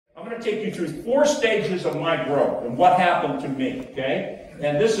to take you through 4 stages of my growth and what happened to me, okay?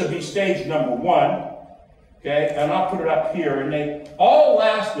 And this will be stage number 1, okay? And I'll put it up here. And they all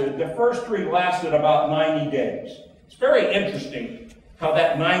lasted, the first 3 lasted about 90 days. It's very interesting how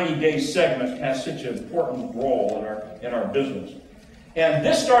that 90-day segment has such an important role in our business. And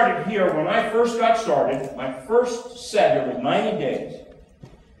this started here when I first got started. My first set here was 90 days.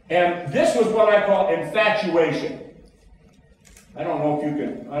 And this was what I call infatuation. I don't know if you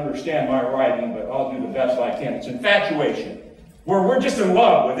can understand my writing, but I'll do the best I can. It's infatuation, where we're just in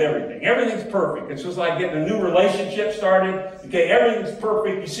love with everything. Everything's perfect. It's just like getting a new relationship started. Okay, everything's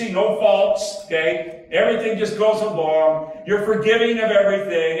perfect. You see no faults. Okay, everything just goes along. You're forgiving of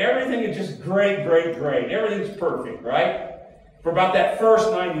everything. Everything is just great, great, great. Everything's perfect, right? For about that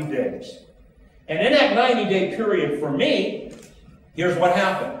first 90 days. And in that 90-day period for me, here's what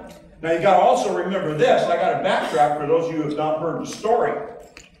happened. Now, you got to also remember this. I got to backtrack for those of you who have not heard the story.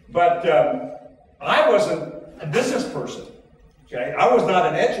 But I wasn't a business person. Okay? I was not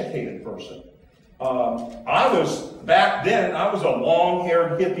an educated person. Back then, I was a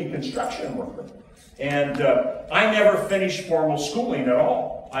long-haired hippie construction worker. And I never finished formal schooling at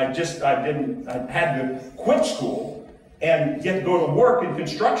all. I had to quit school and go to work in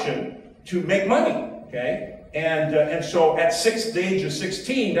construction to make money. Okay? And so at the age of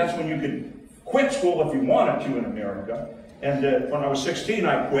 16, that's when you could quit school if you wanted to in America. And when I was 16,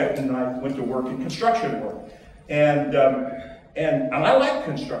 I quit and I went to work in construction work. And I liked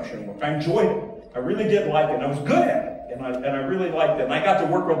construction work. I enjoyed it. I really did like it. And I was good at it. And I really liked it. And I got to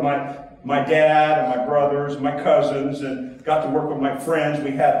work with my dad and my brothers and my cousins, and got to work with my friends.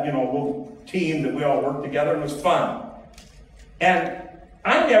 We had, a little team that we all worked together, and it was fun. And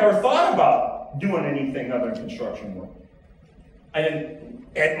I never thought about doing anything other than construction work.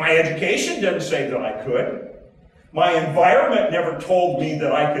 My education didn't say that I could. My environment never told me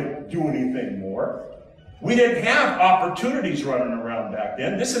that I could do anything more. We didn't have opportunities running around back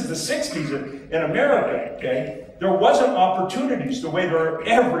then. This is the 60s in America, okay? There wasn't opportunities the way there are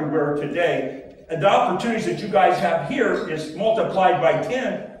everywhere today. And the opportunities that you guys have here is multiplied by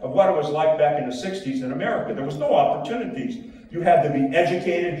 10 of what it was like back in the 60s in America. There was no opportunities. You had to be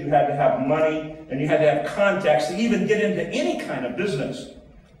educated, you had to have money, and you had to have contacts to even get into any kind of business.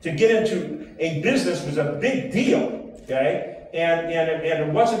 To get into a business was a big deal, okay? And it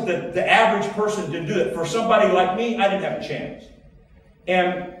wasn't the average person to do it. For somebody like me, I didn't have a chance.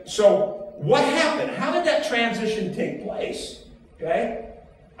 And so what happened? How did that transition take place, okay?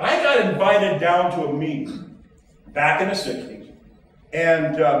 I got invited down to a meeting back in the 60s.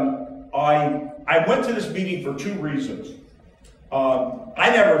 And I went to this meeting for 2 reasons. I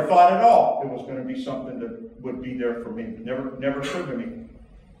never thought at all it was going to be something that would be there for me. Never occurred to me.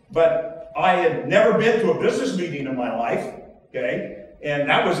 But I had never been to a business meeting in my life, okay? And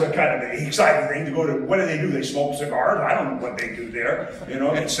that was a kind of an exciting thing to go to. What do? They smoke cigars? I don't know what they do there.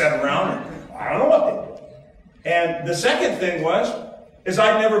 They sit around and I don't know what they do. And the second thing is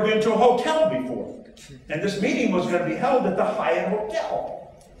I'd never been to a hotel before. And this meeting was going to be held at the Hyatt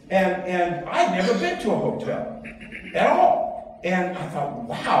Hotel. And I'd never been to a hotel at all. And I thought,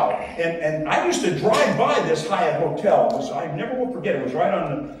 wow. And I used to drive by this Hyatt Hotel. I never will forget. It was right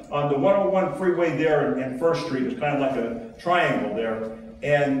on the 101 freeway there in First Street. It was kind of like a triangle there.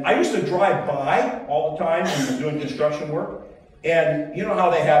 And I used to drive by all the time when we were doing construction work. And you know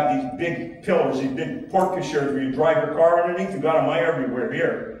how they have these big pillars, these big porte cocheres where you drive your car underneath? You got them everywhere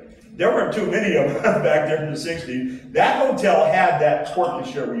here. There weren't too many of them back there in the 60s. That hotel had that porte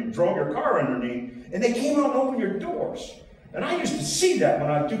cochere where you drove your car underneath, and they came out and opened your doors. And I used to see that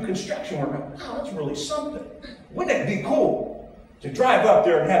when I do construction work. I'm like, wow, that's really something. Wouldn't it be cool to drive up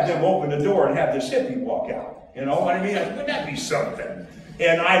there and have them open the door and have this hippie walk out? You know what I mean? Wouldn't that be something?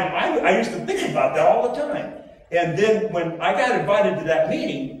 And I used to think about that all the time. And then when I got invited to that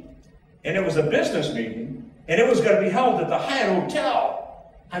meeting, and it was a business meeting, and it was going to be held at the Hyatt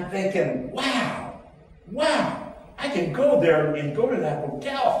Hotel, I'm thinking, wow, I can go there and go to that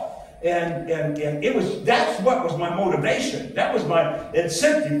hotel. And that's what was my motivation. That was my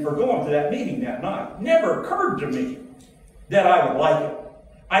incentive for going to that meeting that night. Never occurred to me that I would like it.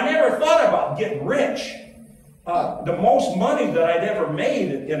 I never thought about getting rich. The most money that I'd ever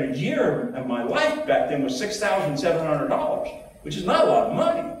made in a year of my life back then was $6,700, which is not a lot of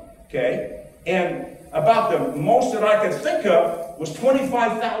money, okay? And about the most that I could think of was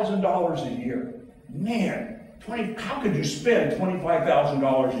 $25,000 a year. Man. How could you spend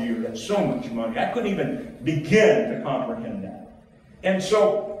 $25,000 a year? That's so much money. I couldn't even begin to comprehend that. And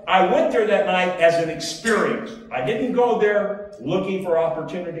so I went there that night as an experience. I didn't go there looking for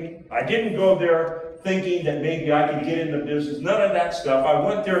opportunity. I didn't go there thinking that maybe I could get into business. None of that stuff. I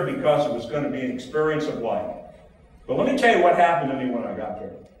went there because it was going to be an experience of life. But let me tell you what happened to me when I got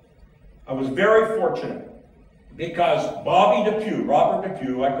there. I was very fortunate because Bobby Depew, Robert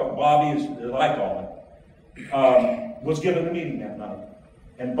Depew, Bobby is as I call him, was given the meeting that night.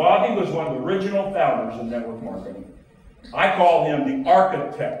 And Bobby was one of the original founders of network marketing. I call him the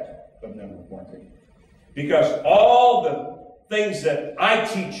architect of network marketing. Because all the things that I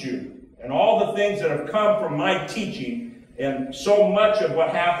teach you, and all the things that have come from my teaching, and so much of what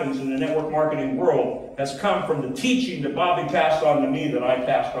happens in the network marketing world has come from the teaching that Bobby passed on to me that I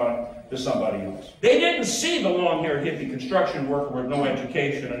passed on to somebody else. They didn't see the long-haired hippie construction worker with no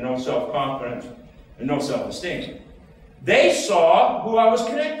education and no self-confidence and no self-esteem. They saw who I was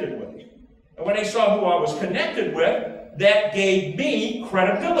connected with. And when they saw who I was connected with, that gave me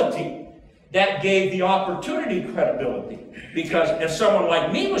credibility. That gave the opportunity credibility. Because if someone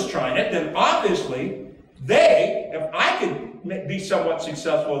like me was trying it, then obviously if I could be somewhat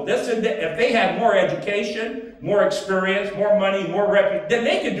successful at this, and if they had more education, more experience, more money, more reputation, then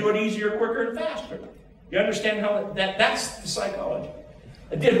they could do it easier, quicker, and faster. You understand how that's the psychology.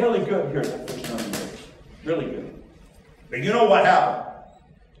 I did really good here that first 90 days. Really good. But you know what happened?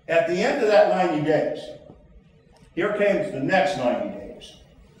 At the end of that 90 days, here came the next 90 days.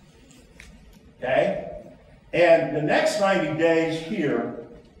 Okay? And the next 90 days here,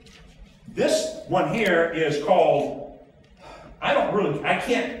 this one here is called, I've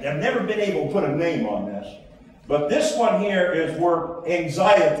never been able to put a name on this, but this one here is where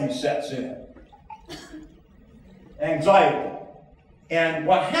anxiety sets in. Anxiety. And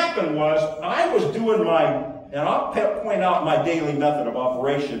what happened was, I was doing and I'll point out my daily method of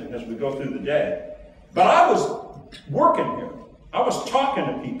operation as we go through the day, but I was working here. I was talking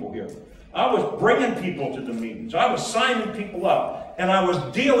to people here. I was bringing people to the meetings. I was signing people up. And I was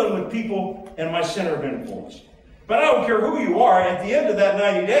dealing with people in my center of influence. But I don't care who you are, at the end of that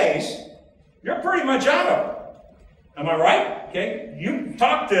 90 days, you're pretty much out of it. Am I right? Okay? You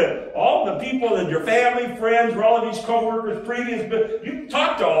talk to all the people in your family, friends, relatives, co-workers, you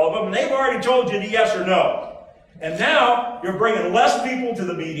talk to all of them, and they've already told you the yes or no. And now you're bringing less people to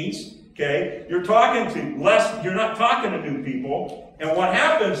the meetings. Okay? You're not talking to new people. And what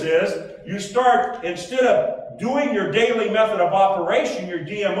happens is, you start, instead of doing your daily method of operation, your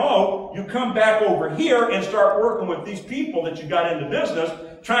DMO, you come back over here and start working with these people that you got into business,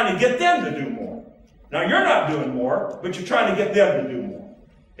 trying to get them to do more. Now, you're not doing more, but you're trying to get them to do more.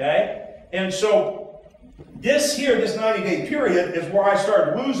 Okay? And so, this 90-day period is where I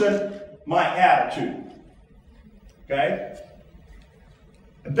started losing my attitude. Okay?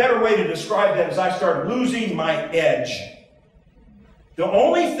 A better way to describe that is I started losing my edge. The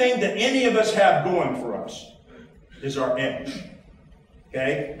only thing that any of us have going for us is our edge.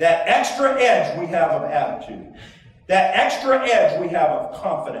 Okay? That extra edge we have of attitude. That extra edge we have of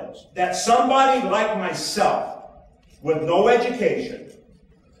confidence. That somebody like myself, with no education,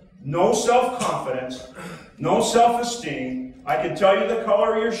 no self-confidence, no self-esteem, I could tell you the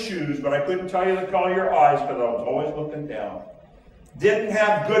color of your shoes, but I couldn't tell you the color of your eyes because I was always looking down. Didn't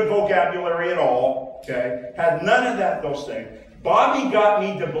have good vocabulary at all. Okay? Had none of those things. Bobby got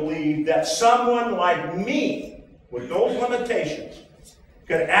me to believe that someone like me, with those limitations,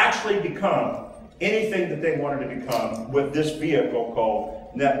 could actually become anything that they wanted to become with this vehicle called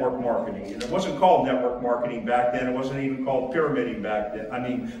network marketing. And it wasn't called network marketing back then. It wasn't even called pyramiding back then.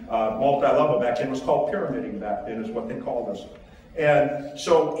 Multi-level back then. It was called pyramiding back then is what they called us. And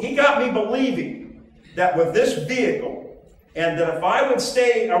so he got me believing that with this vehicle, and that if I would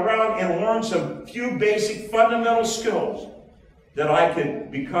stay around and learn some few basic fundamental skills, that I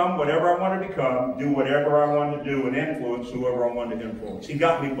could become whatever I wanted to become, do whatever I wanted to do, and influence whoever I wanted to influence. He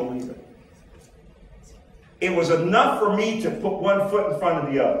got me believing. It was enough for me to put one foot in front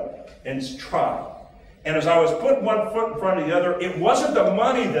of the other and try. And as I was putting one foot in front of the other, it wasn't the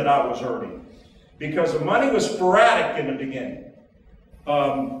money that I was earning, because the money was sporadic in the beginning.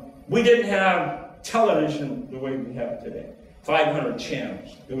 We didn't have television the way we have today. 500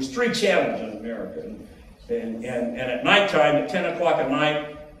 channels. There was 3 channels in America. And at nighttime, at 10 o'clock at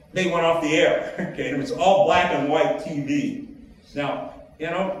night, they went off the air. Okay, it was all black and white TV. Now,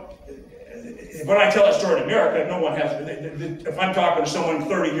 when I tell a story in America, no one has. If I'm talking to someone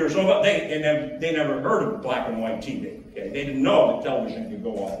 30 years old, they never heard of black and white TV. Okay, they didn't know that television could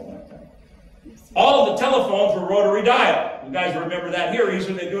go off at nighttime. All of the telephones were rotary dial. You guys remember that here? Here's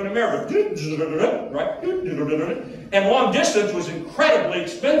what they do in America, right? And long distance was incredibly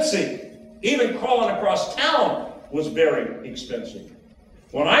expensive. Even calling across town was very expensive.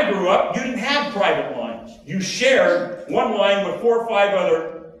 When I grew up, you didn't have private lines. You shared one line with 4 or 5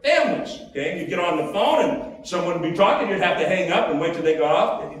 other families. Okay, you get on the phone and someone would be talking, you'd have to hang up and wait till they got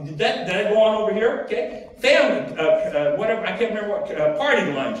off. Did that go on over here? Okay, family, whatever, I can't remember what,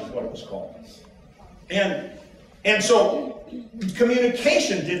 party lines is what it was called. And so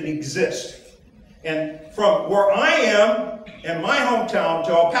communication didn't exist. And from where I am in my hometown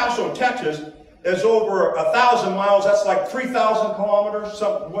to El Paso, Texas, is over 1,000 miles. That's like 3,000 kilometers.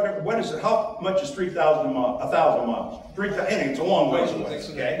 Whatever. What is it? How much is 3,000 miles? 1,000 miles. 3,000. It's a long ways away.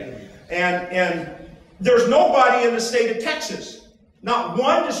 Okay. And there's nobody in the state of Texas. Not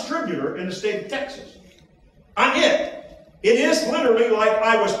one distributor in the state of Texas. I'm it. It is literally like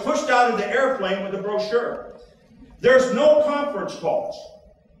I was pushed out of the airplane with a brochure. There's no conference calls.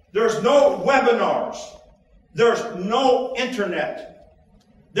 There's no webinars. There's no internet.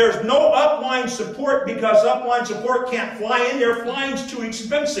 There's no upline support because upline support can't fly in there. Flying's too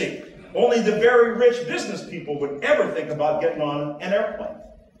expensive. Only the very rich business people would ever think about getting on an airplane.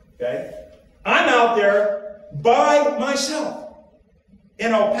 Okay? I'm out there by myself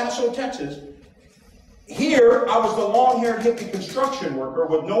in El Paso, Texas. Here, I was the long-haired hippie construction worker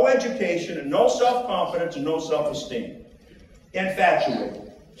with no education and no self-confidence and no self-esteem.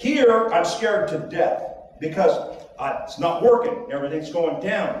 Infatuated. Here, I'm scared to death because it's not working. Everything's going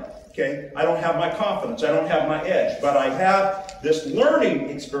down. Okay? I don't have my confidence. I don't have my edge. But I have this learning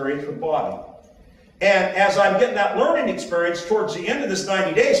experience with body. And as I'm getting that learning experience towards the end of this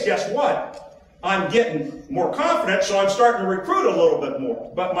 90 days, guess what? I'm getting more confident, so I'm starting to recruit a little bit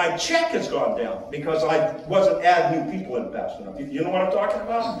more. But my check has gone down because I wasn't adding new people in fast enough. You know what I'm talking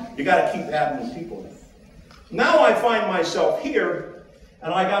about? You got to keep adding new people in. Now I find myself here,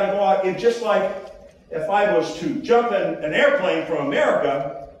 and I got to go out. It's just like if I was to jump in an airplane from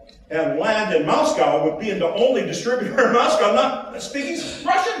America and land in Moscow, with being the only distributor in Moscow, not speaking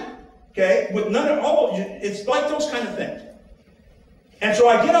Russian, okay, with none of all, it's like those kind of things. And so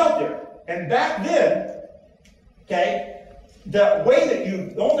I get out there, and back then, okay, the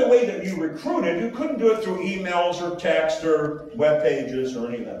only way that you recruited, you couldn't do it through emails or text or web pages or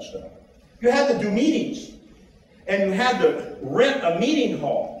any of that stuff. You had to do meetings, and you had to rent a meeting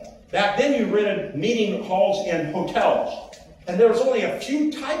hall. Back then you rented meeting halls in hotels. And there was only a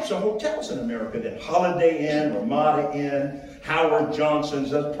few types of hotels in America then. Holiday Inn, Ramada Inn, Howard Johnson's.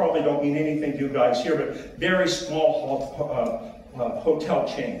 That probably don't mean anything to you guys here, but very small hotel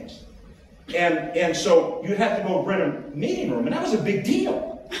chains. And so you'd have to go rent a meeting room, and that was a big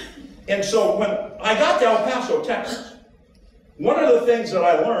deal. And so when I got to El Paso, Texas, one of the things that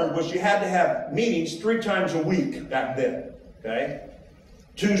I learned was you had to have meetings 3 times a week back then. Okay?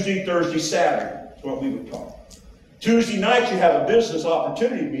 Tuesday, Thursday, Saturday is what we would talk. Tuesday night, you have a business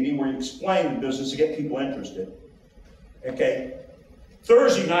opportunity meeting where you explain the business to get people interested. Okay?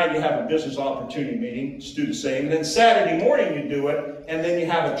 Thursday night, you have a business opportunity meeting, just do the same. And then Saturday morning, you do it, and then you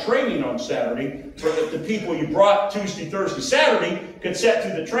have a training on Saturday for the people you brought Tuesday, Thursday, Saturday could set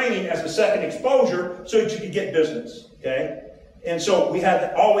through the training as a second exposure so that you could get business. Okay? And so we had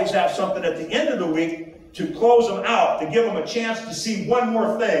to always have something at the end of the week to close them out, to give them a chance to see one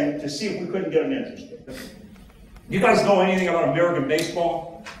more thing, to see if we couldn't get them interested. You guys know anything about American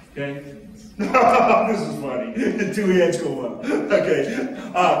baseball? Okay. This is funny. The 2 heads go up. Okay.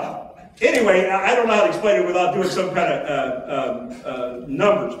 Anyway, I don't know how to explain it without doing some kind of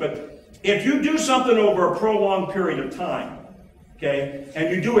numbers, but if you do something over a prolonged period of time, okay,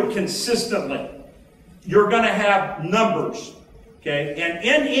 and you do it consistently, you're going to have numbers. Okay, and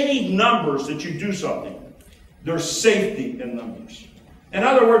in any numbers that you do something, there's safety in numbers. In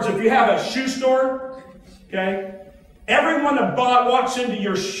other words, if you have a shoe store, okay, everyone that walks into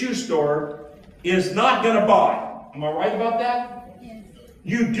your shoe store is not going to buy. Am I right about that? Yes.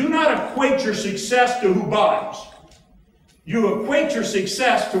 You do not equate your success to who buys. You equate your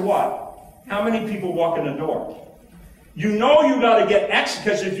success to what? How many people walk in the door? You know you got to get X,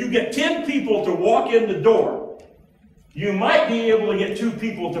 because if you get 10 people to walk in the door, you might be able to get 2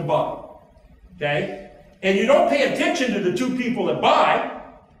 people to buy. Okay? And you don't pay attention to the 2 people that buy.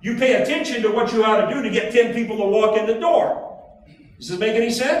 You pay attention to what you ought to do to get 10 people to walk in the door. Does this make any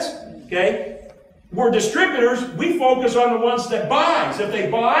sense? Okay? We're distributors. We focus on the ones that buy. So if they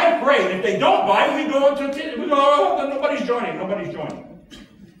buy, great. If they don't buy, we go, oh, nobody's joining. Nobody's joining.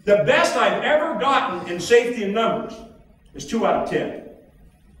 The best I've ever gotten in safety in numbers is 2 out of 10.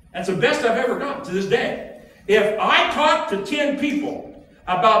 That's the best I've ever gotten to this day. If I talk to 10 people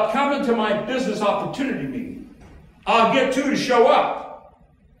about coming to my business opportunity meeting, I'll get 2 to show up.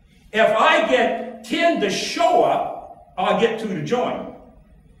 If I get 10 to show up, I'll get 2 to join.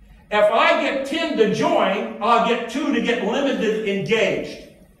 If I get 10 to join, I'll get 2 to get limited engaged.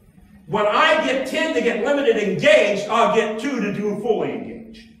 When I get 10 to get limited engaged, I'll get 2 to do fully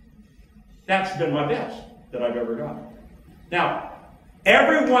engaged. That's been my best that I've ever got. Now,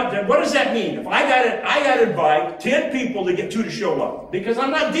 everyone, what does that mean? If I got to invite 10 people to get 2 to show up, because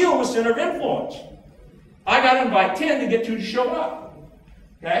I'm not dealing with center of influence. I got to invite 10 to get 2 to show up.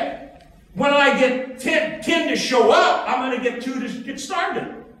 Okay? When I get 10 to show up, I'm going to get 2 to get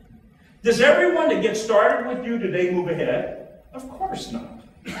started. Does everyone that gets started with you today move ahead? Of course not.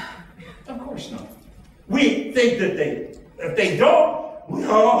 Of course not. We think that if they don't,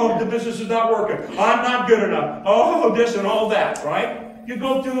 oh, the business is not working. I'm not good enough. Oh, this and all that, right? You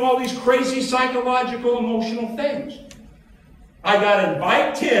go through all these crazy psychological, emotional things. I got to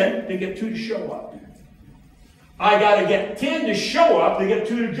invite 10 to get 2 to show up. I got to get 10 to show up to get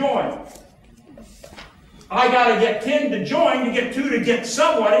 2 to join. I got to get 10 to join to get 2 to get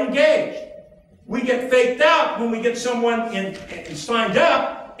someone engaged. We get faked out when we get someone signed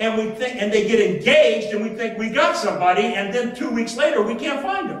up and they get engaged and we think we got somebody, and then 2 weeks later we can't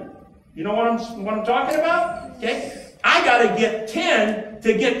find them. You know what I'm talking about? Okay? I got to get 10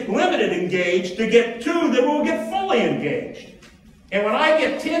 to get limited engaged to get 2 that will get fully engaged. And when I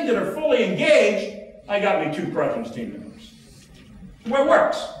get 10 that are fully engaged, I got me 2 presence team members. Well, it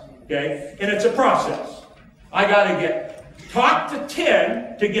works. Okay? And it's a process. I got to talk to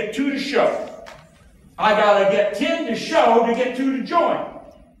 10 to get 2 to show. I got to get 10 to show to get 2 to join.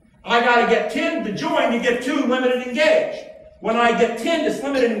 I got to get 10 to join to get 2 limited engaged. When I get 10 that's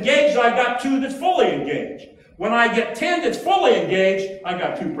limited engaged, I got 2 that's fully engaged. When I get 10 that's fully engaged, I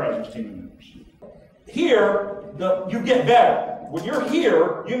got 2 presence team members. Here, you get better. When you're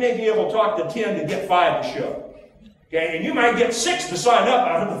here, you may be able to talk to 10 to get 5 to show. Okay, and you might get 6 to sign up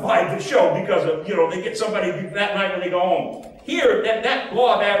out of the 5 to show because of, they get somebody that night when they go home. Here, that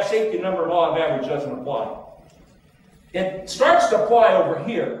law of average, safety number law of average doesn't apply. It starts to apply over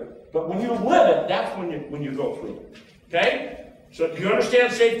here, but when you live it, that's when you go through it. Okay? So do you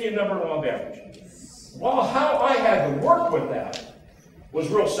understand safety and number law of average? Well, how I had to work with that was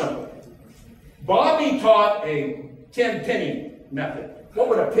real simple. Bobby taught a 10 penny method. What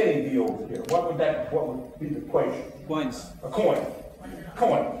would a penny be over here? What would be the equation? Coins. A coin.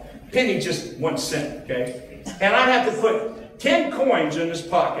 Coin. Penny just 1 cent, okay? And I had to put 10 coins in this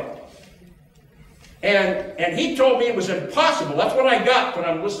pocket. And he told me it was impossible. That's what I got when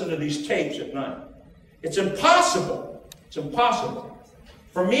I'm listening to these tapes at night. It's impossible. It's impossible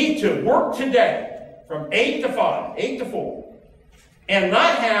for me to work today from 8 to 5, 8 to 4, and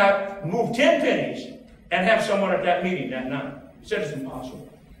not move 10 pennies and have someone at that meeting that night. He said it's impossible.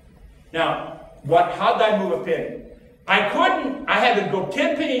 Now, how did I move a penny? I had to go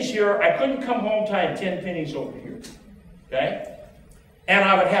 10 pennies here. I couldn't come home till I had 10 pennies over here. Okay? And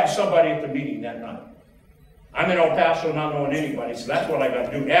I would have somebody at the meeting that night. I'm in El Paso not knowing anybody, so that's what I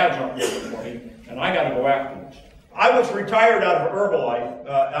got to do. Ads aren't working for me, and I got to go afterwards. I was retired out of Herbalife.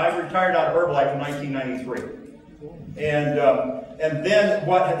 I retired out of Herbalife in 1993. And then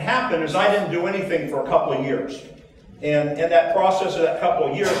what had happened is I didn't do anything for a couple of years. And in that process of that couple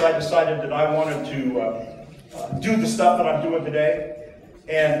of years, I decided that I wanted to do the stuff that I'm doing today.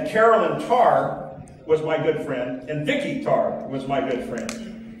 And Carolyn Tarr was my good friend, and Vicky Tarr was my good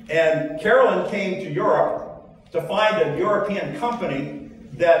friend. And Carolyn came to Europe to find a European company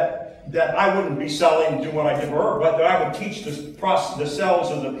that I wouldn't be selling and do what I did for her, but that I would teach the cells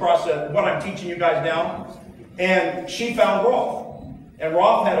of the process, what I'm teaching you guys now. And she found Rolf. And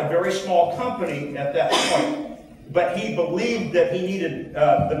Rolf had a very small company at that point. But he believed that he needed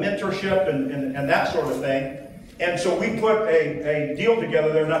the mentorship and that sort of thing. And so we put a deal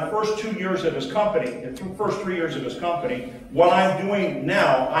together there in the first 2 years of his company, the first 3 years of his company. What I'm doing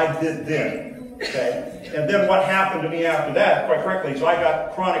now, I did then. Okay? And then what happened to me after that, quite frankly, is I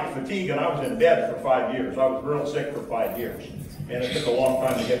got chronic fatigue and I was in bed for 5 years. I was real sick for 5 years. And it took a long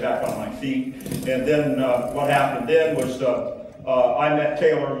time to get back on my feet. And then what happened then was I met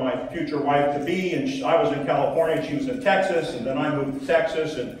Taylor, my future wife-to-be, and I was in California, she was in Texas, and then I moved to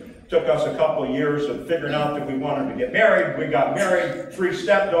Texas, and it took us a couple of years of figuring out that we wanted to get married. We got married, 3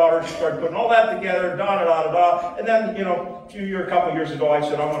 stepdaughters, started putting all that together, da-da-da-da-da, and then, a couple of years ago, I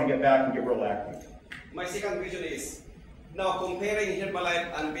said, I want to get back and get real active. My second question is, now comparing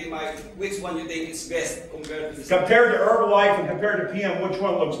Herbalife and PMI, which one you think is best compared to this? Compared to Herbalife and compared to PM, which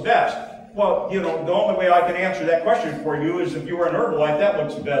one looks best? Well, the only way I can answer that question for you is if you were in Herbalife, that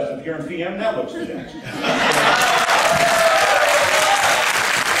looks the best. If you're in PM, that looks the best.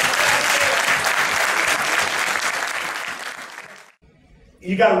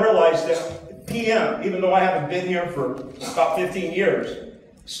 You got to realize that PM, even though I haven't been here for about 15 years,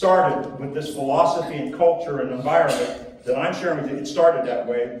 started with this philosophy and culture and environment that I'm sharing with you. It started that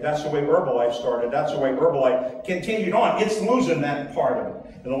way. That's the way Herbalife started. That's the way Herbalife continued on. It's losing that part of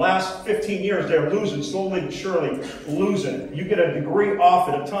it. In the last 15 years, they're losing, slowly but surely losing. You get a degree off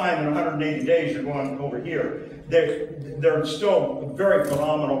at a time in 180 days, you're going over here. They're still a very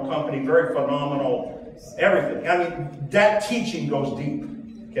phenomenal company, very phenomenal everything. I mean, that teaching goes deep,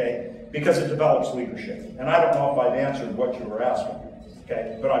 okay, because it develops leadership. And I don't know if I've answered what you were asking,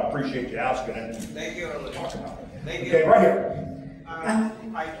 okay, but I appreciate you asking it. Thank you. Talk about it. Thank you. Okay, right here. I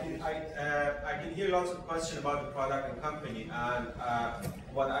can hear lots of questions about the product and company, and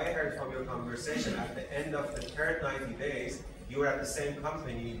what I heard from your conversation, at the end of the third 90 days, you were at the same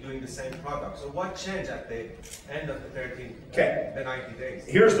company doing the same product. So what changed at the end of the 90 days?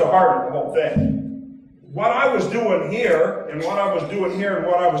 Here's the heart of the whole thing. What I was doing here, and what I was doing here, and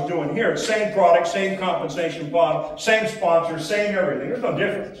what I was doing here, same product, same compensation plan, same sponsor, same everything. There's no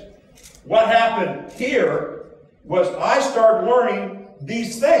difference. What happened here was I started learning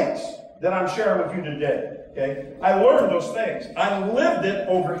these things that I'm sharing with you today. Okay? I learned those things. I lived it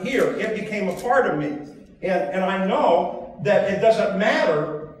over here. It became a part of me. And I know that it doesn't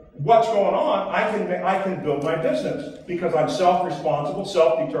matter what's going on. I can build my business because I'm self-responsible,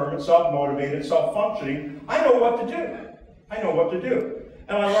 self-determined, self-motivated, self-functioning. I know what to do. I know what to do.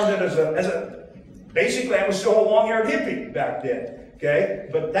 And I learned it basically I was still a long-haired hippie back then. Okay?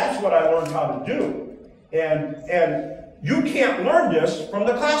 But that's what I learned how to do. And you can't learn this from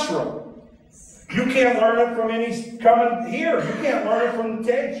the classroom. You can't learn it from any coming here. You can't learn it from the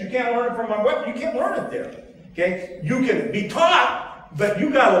tapes. You can't learn it from my web. You can't learn it there. Okay? You can be taught, but you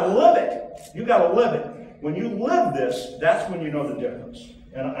got to live it. You got to live it. When you live this, that's when you know the difference.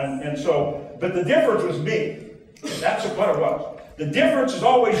 And so, but the difference was me. That's what it was. The difference is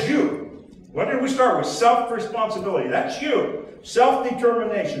always you. What did we start with? Self-responsibility. That's you.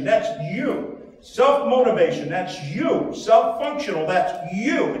 Self-determination. That's you. Self-motivation, that's you. Self-functional, that's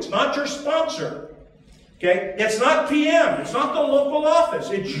you. It's not your sponsor. Okay? It's not PM. It's not the local office.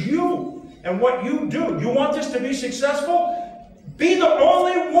 It's you. And what you do. You want this to be successful? Be the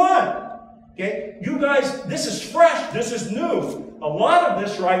only one. Okay? You guys, this is fresh. This is new. A lot of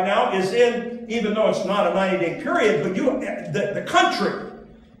this right now is in, even though it's not a 90-day period, but the country,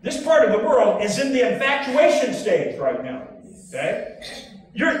 this part of the world is in the infatuation stage right now. Okay?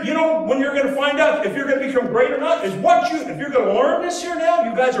 You know, when you're going to find out if you're going to become great or not, is if you're going to learn this here now,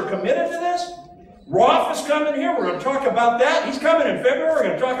 you guys are committed to this. Rolf is coming here. We're going to talk about that. He's coming in February. We're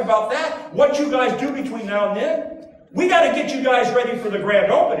going to talk about that. What you guys do between now and then. We got to get you guys ready for the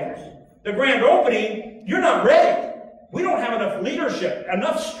grand opening. The grand opening, you're not ready. We don't have enough leadership,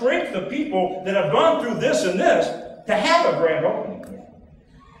 enough strength of people that have gone through this and this to have a grand opening.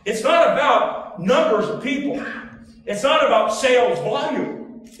 It's not about numbers of people. It's not about sales volume.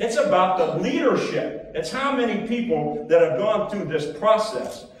 It's about the leadership. It's how many people that have gone through this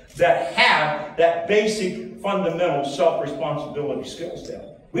process that have that basic, fundamental self-responsibility skills down.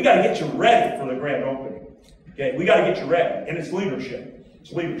 We got to get you ready for the grand opening. Okay, we got to get you ready, and it's leadership.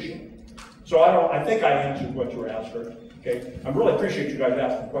 It's leadership. So I think I answered what you were asking. Okay, I really appreciate you guys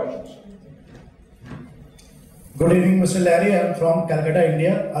asking questions. Good evening, Mr. Larry. I am from Calcutta,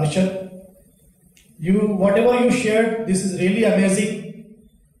 India. Arshad. Whatever you shared, this is really amazing.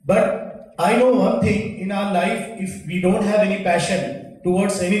 But I know one thing in our life, if we don't have any passion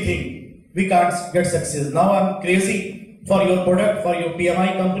towards anything, we can't get success. Now I'm crazy for your product, for your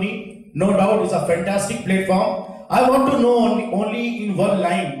PMI company. No doubt it's a fantastic platform. I want to know only in one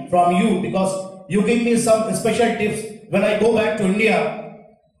line from you, because you give me some special tips. When I go back to India,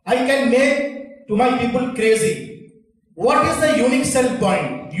 I can make to my people crazy. What is the unique sell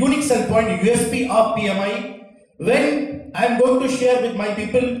point, USP of PMI? When I am going to share with my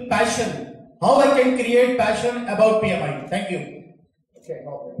people passion, how I can create passion about PMI. Thank you. Okay,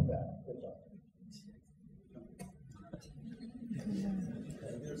 help me with that. Good job.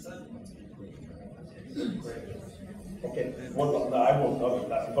 Okay, well, no, I won't know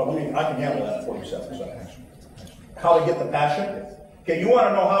that, but I can handle that for you, Seth. How to get the passion? Okay, you want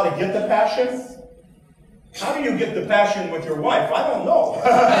to know how to get the passion? How do you get the passion with your wife? I don't know.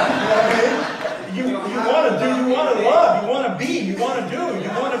 You know what I mean? You want to do, you want to love, you want to be, you want to do, you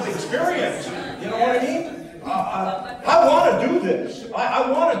want to experience. You know what I mean? I want to do this.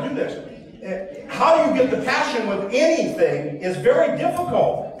 I want to do this. How you get the passion with anything is very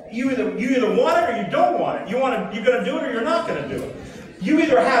difficult. You either want it or you don't want it. You're going to do it or you're not going to do it. You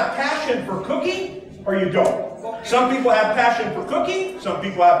either have passion for cooking or you don't. Some people have passion for cooking. Some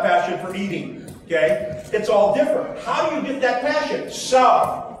people have passion for eating. Okay? It's all different. How do you get that passion?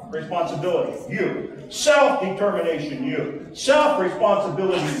 Self-responsibility, you. Self-determination, you.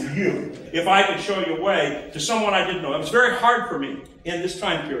 Self-responsibility, you. If I could show you a way to someone I didn't know. It was very hard for me in this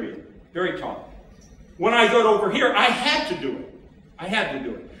time period. Very tough. When I got over here, I had to do it. I had to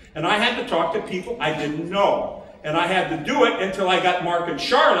do it. And I had to talk to people I didn't know. And I had to do it until I got Mark and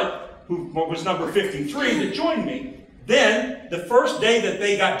Charlotte, who was number 53, that joined me. Then, the first day that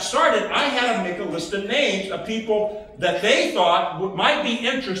they got started, I had to make a list of names of people that they thought might be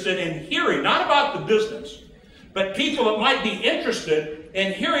interested in hearing, not about the business, but people that might be interested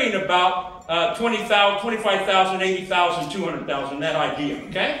in hearing about 20,000, 25,000, 80,000, 200,000, that idea,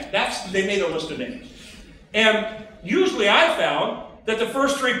 okay? They made a list of names. And usually I found that the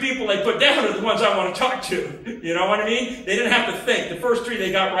first 3 people they put down are the ones I want to talk to. You know what I mean? They didn't have to think. The first 3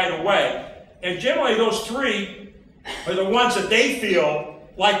 they got right away. And generally those 3 are the ones that they feel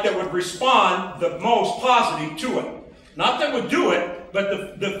like that would respond the most positive to it. Not that would do it,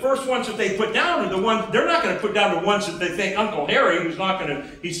 but the first ones that they put down are the ones, they're not going to put down the ones that they think Uncle Harry,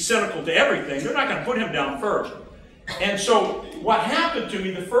 he's cynical to everything, they're not going to put him down first. And so what happened to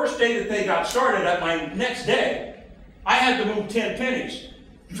me the first day that they got started, at my next day, I had to move 10 pennies.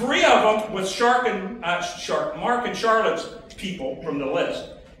 3 of them was Mark and Charlotte's people from the list.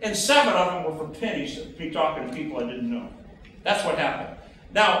 And 7 of them were from pennies, me talking to people I didn't know. That's what happened.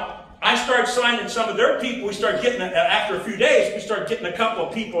 Now, I started signing some of their people. We started getting, after a few days, we started getting a couple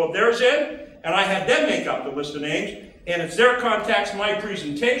of people of theirs in, and I had them make up the list of names. And it's their contacts, my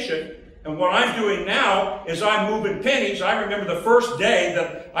presentation. And what I'm doing now is I'm moving pennies. I remember the first day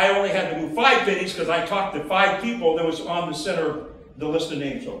that I only had to move 5 pennies because I talked to 5 people that was on the center of the list of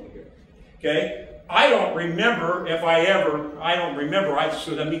names over here. Okay? I don't remember if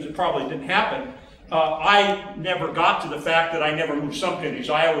so that means it probably didn't happen. I never got to the fact that I never moved some pennies.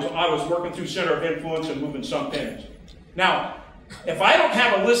 I was working through center of influence and moving some pennies. Now, if I don't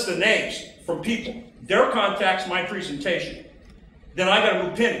have a list of names from people, their contacts, my presentation, then I got to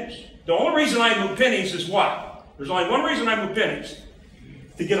move pennies. The only reason I move pennies is what? There's only one reason I move pennies,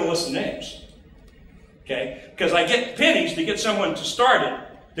 to get a list of names. Okay? Because I get pennies to get someone to start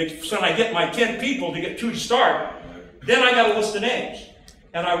it. So I get my 10 people to get 2 to start. Then I got a list of names.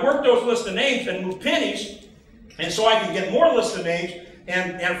 And I work those list of names and move pennies, and so I can get more list of names.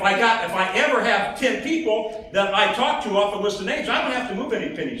 And if I ever have 10 people that I talk to off a list of names, I don't have to move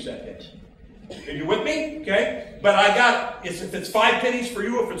any pennies that day. Are you with me? Okay? But if it's 5 pennies for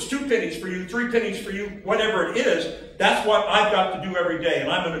you, if it's 2 pennies for you, 3 pennies for you, whatever it is, that's what I've got to do every day.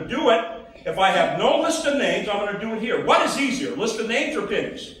 And I'm going to do it. If I have no list of names, I'm going to do it here. What is easier, list of names or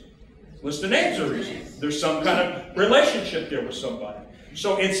pennies? List of names are easy. There's some kind of relationship there with somebody.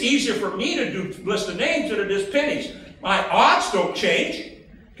 So it's easier for me to do list of names than it is pennies. My odds don't change.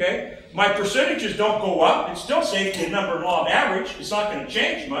 Okay? My percentages don't go up. It's still safety and number and law of average. It's not going to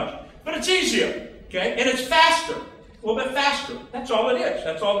change much. But it's easier, okay? And it's faster, a little bit faster. That's all it is.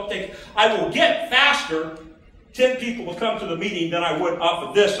 That's all it takes. I will get faster 10 people will come to the meeting than I would off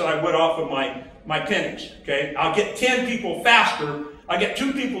of this than I would off of my pennies, okay? I'll get 10 people faster. I get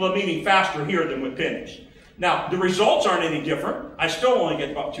 2 people a meeting faster here than with pennies. Now, the results aren't any different. I still only get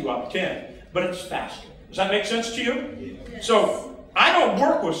about 2 out of 10, but it's faster. Does that make sense to you? Yes. So, I don't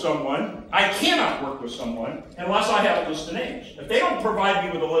work with someone, I cannot work with someone unless I have a list of names. If they don't provide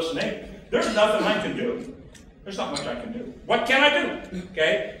me with a list of names, there's nothing I can do. There's not much I can do. What can I do?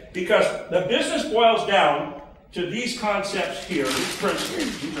 Okay? Because the business boils down to these concepts here, these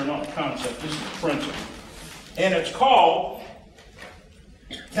principles. These are not concepts, this is a principle. And it's called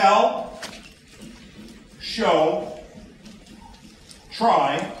tell, show,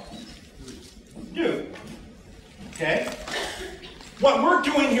 try, do. Okay? What we're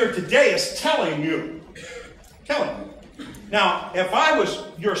doing here today is telling you. Telling you. Now, if I was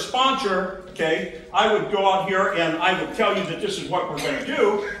your sponsor, okay, I would go out here and I would tell you that this is what we're going to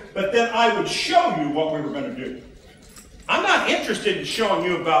do, but then I would show you what we were going to do. I'm not interested in showing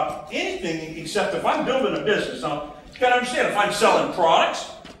you about anything except if I'm building a business. Now, you got to understand, if I'm selling products,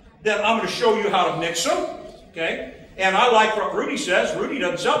 then I'm going to show you how to mix them, okay? And I like what Rudy says. Rudy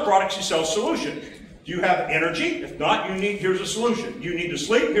doesn't sell products, he sells solutions. Do you have energy? If not, here's a solution. You need to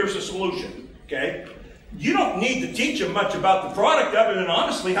sleep, here's a solution. Okay? You don't need to teach them much about the product other than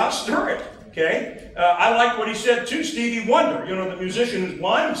honestly how to stir it. Okay? I like what he said too, Stevie Wonder. You know, the musician who's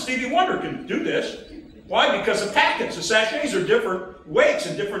blind, and Stevie Wonder can do this. Why? Because the packets, the sachets are different weights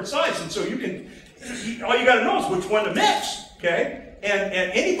and different sizes. And so you can, all you got to know is which one to mix. Okay? And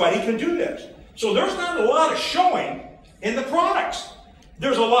anybody can do this. So there's not a lot of showing in the products.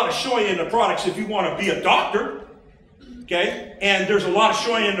 There's a lot of showing in the products if you want to be a doctor, okay? And there's a lot of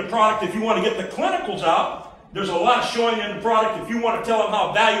showing in the product if you want to get the clinicals out. There's a lot of showing in the product if you want to tell them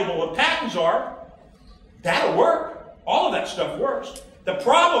how valuable the patents are. That'll work. All of that stuff works. The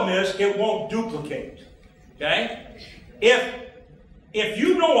problem is it won't duplicate, okay? If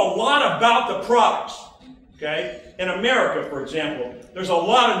you know a lot about the products, Okay? In America, for example, there's a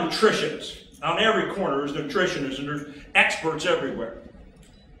lot of nutritionists. On every corner, there's nutritionists and there's experts everywhere.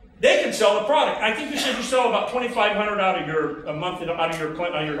 They can sell the product. I think you said you sell about $2,500 out of your a month out of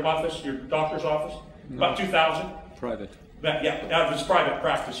your office, your doctor's office. About 2,000. Private. Yeah, out of his private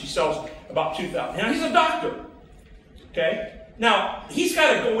practice, he sells about 2,000. Now he's a doctor. Okay. Now he's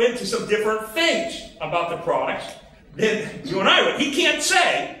got to go into some different things about the products than you and I would. He can't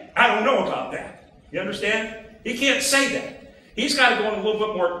say, "I don't know about that." You understand? He can't say that. He's got to go into a little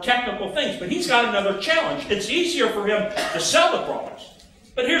bit more technical things, but he's got another challenge. It's easier for him to sell the products.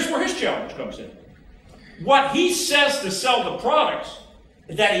 But here's where his challenge comes in. What he says to sell the products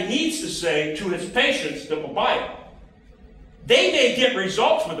that he needs to say to his patients that will buy it. They may get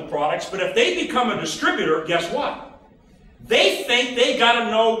results with the products, but if they become a distributor, guess what? They think they got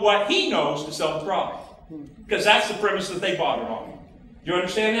to know what he knows to sell the product. Because that's the premise that they bought it on. Do you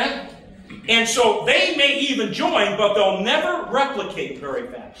understand that? And so they may even join, but they'll never replicate very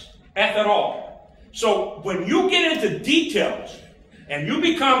fast, at all. So when you get into details and you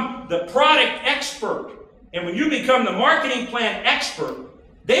become the product expert, and when you become the marketing plan expert,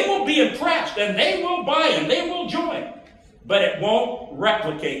 they will be impressed and they will buy and they will join. But it won't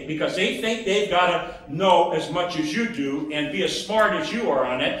replicate because they think they've got to know as much as you do and be as smart as you are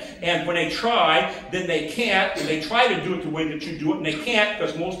on it. And when they try, then they can't. And they try to do it the way that you do it, and they can't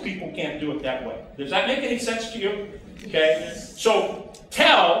because most people can't do it that way. Does that make any sense to you? Okay? So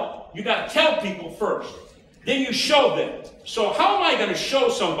you got to tell people first. Then you show them. So how am I going to show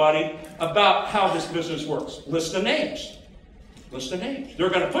somebody about how this business works? List of names. List of names.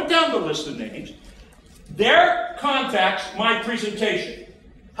 They're going to put down the list of names. Their contacts, my presentation.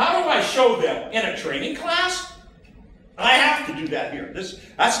 How do I show them? In a training class? I have to do that here.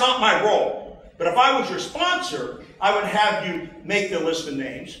 That's not my role. But if I was your sponsor, I would have you make the list of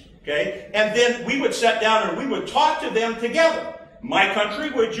names. Okay? And then we would sit down and we would talk to them together. My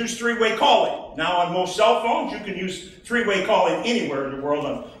country would use three-way calling. Now on most cell phones, you can use three-way calling anywhere in the world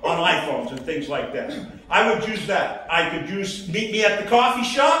on iPhones and things like that. I would use that. I could use meet me at the coffee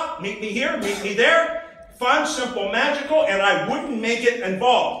shop, meet me here, meet me there. Fun, simple, magical, and I wouldn't make it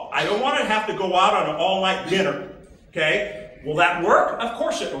involved. I don't want to have to go out on an all-night dinner. Okay? Will that work? Of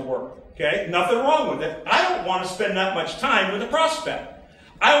course it will work. Okay? Nothing wrong with it. I don't want to spend that much time with a prospect.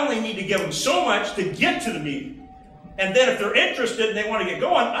 I only need to give them so much to get to the meeting. And then if they're interested and they want to get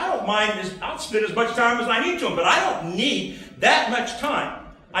going, I don't mind. I'll spend as much time as I need to them, but I don't need that much time.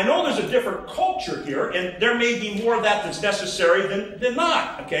 I know there's a different culture here, and there may be more of that that's necessary than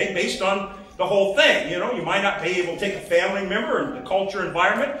not, okay, based on the whole thing. You know, you might not be able to take a family member, and the culture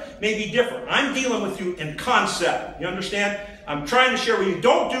environment may be different. I'm dealing with you in concept. You understand? I'm trying to share with you,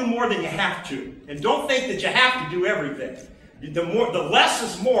 don't do more than you have to. And don't think that you have to do everything. The less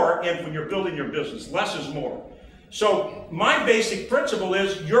is more, and when you're building your business, less is more. So my basic principle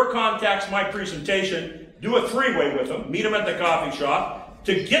is your contacts, my presentation, do a three-way with them, meet them at the coffee shop,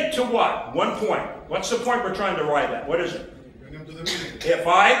 to get to what? One point. What's the point we're trying to arrive at? What is it? Bring them to the meeting. If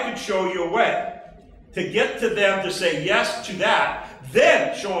I could show you a way to get to them to say yes to that,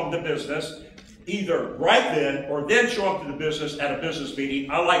 then show them the business, either right then or then show them to the business at a business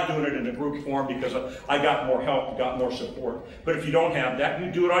meeting. I like doing it in a group form because I got more help, got more support. But if you don't have that, you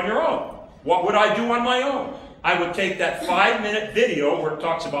do it on your own. What would I do on my own? I would take that 5-minute video where it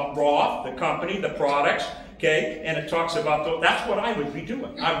talks about Roth, the company, the products, okay, and it talks about that's what I would be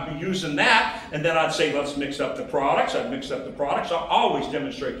doing. I would be using that, and then I'd say, let's mix up the products. I'd mix up the products. I'll always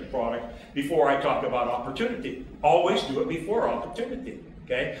demonstrate the product before I talk about opportunity. Always do it before opportunity.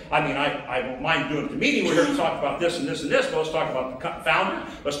 Okay? I mean, I don't mind doing the meeting. We're here to talk about this and this and this, but let's talk about the founder.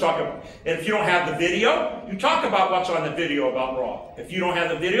 Let's talk about, and if you don't have the video, you talk about what's on the video about Roth. If you don't have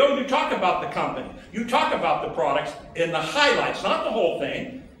the video, you talk about the company. You talk about the products in the highlights, not the whole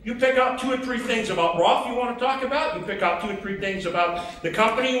thing. You pick out 2 or 3 things about Roth you want to talk about. You pick out 2 or 3 things about the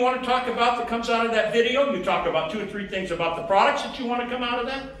company you want to talk about that comes out of that video. You talk about 2 or 3 things about the products that you want to come out of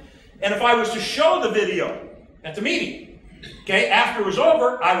that. And if I was to show the video at the meeting, okay, after it was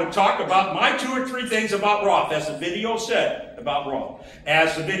over, I would talk about my 2 or 3 things about Roth, as the video said about Roth,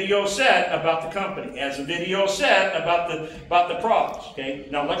 as the video said about the company, as the video said about the products. Okay,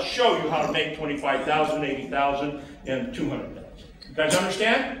 now let's show you how to make 25,000, 80,000, and 200,000. You guys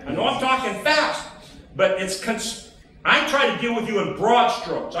understand? I know I'm talking fast, but I try to deal with you in broad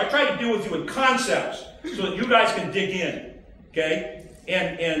strokes. I try to deal with you in concepts so that you guys can dig in. Okay,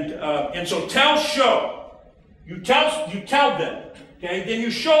 and so show. You tell them, okay? Then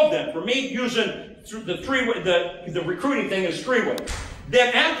you show them. For me, using the recruiting thing is 3-way.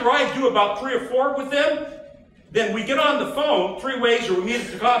 Then after I do about 3 or 4 with them, then we get on the phone 3 ways, or we meet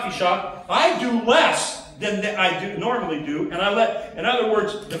at the coffee shop. I do less than I normally do, and I let, in other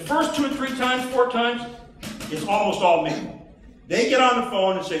words, the first 2 or 3 times, 4 times, it's almost all me. They get on the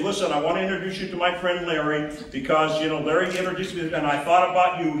phone and say, listen, I want to introduce you to my friend Larry, because, you know, Larry introduced me, and I thought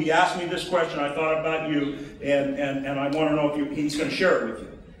about you. He asked me this question, I thought about you, and I want to know if he's going to share it with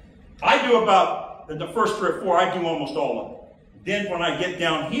you. I do about, the first 3 or 4, I do almost all of it. Then when I get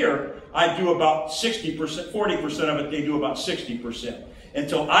down here, I do about 60%, 40% of it, they do about 60%.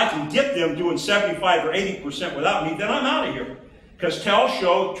 Until I can get them doing 75 or 80% without me, then I'm out of here. Because tell,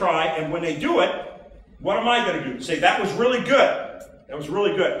 show, try, and when they do it, what am I going to do? Say, that was really good. That was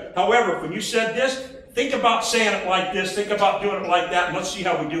really good. However, when you said this, think about saying it like this, think about doing it like that, and let's see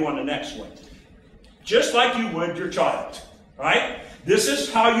how we do on the next one. Just like you would your child, right? This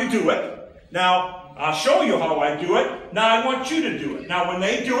is how you do it. Now, I'll show you how I do it. Now, I want you to do it. Now, when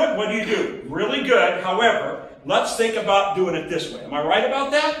they do it, what do you do? Really good. However, let's think about doing it this way. Am I right about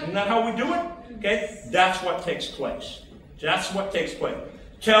that? Isn't that how we do it? Okay? That's what takes place. That's what takes place.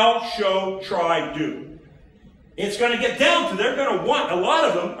 Tell, show, try, do. It's going to get down to, they're going to want, a lot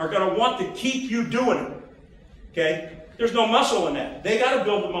of them are going to want to keep you doing it. Okay? There's no muscle in that. They got to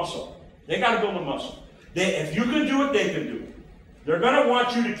build the muscle. They got to build the muscle. If you can do it, they can do it. They're going to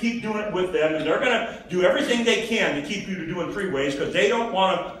want you to keep doing it with them, and they're going to do everything they can to keep you to doing 3 ways, because they don't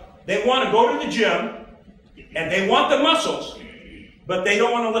want to, they want to go to the gym, and they want the muscles, but they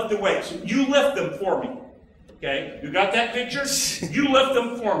don't want to lift the weights. You lift them for me. Okay? You got that picture? You lift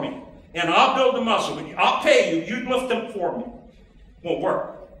them for me. And I'll build the muscle. I'll pay you. You lift them for me. Won't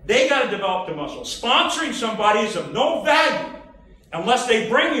work. They got to develop the muscle. Sponsoring somebody is of no value unless they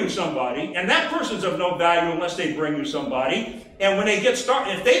bring you somebody. And that person's of no value unless they bring you somebody. And when they get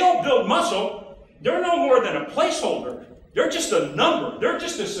started, if they don't build muscle, they're no more than a placeholder. They're just a number. They're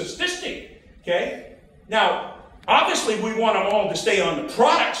just a statistic. Okay? Now, obviously, we want them all to stay on the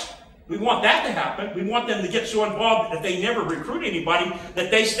products. We want that to happen. We want them to get so involved that they never recruit anybody, that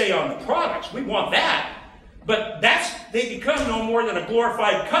they stay on the products. We want that. But they become no more than a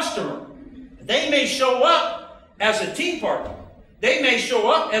glorified customer. They may show up as a team partner. They may show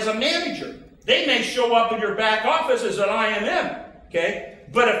up as a manager. They may show up in your back office as an IMM. Okay?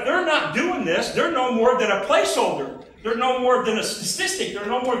 But if they're not doing this, they're no more than a placeholder. They're no more than a statistic. They're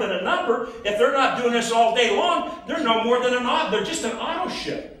no more than a number. If they're not doing this all day long, they're no more than they're just an auto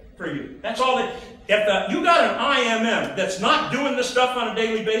ship. For you. That's all that. If you got an IMM that's not doing this stuff on a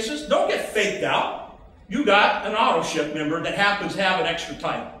daily basis, don't get faked out. You got an auto ship member that happens to have an extra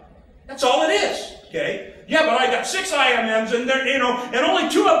title. That's all it is. Okay? Yeah, but I got 6 IMMs and they're, and only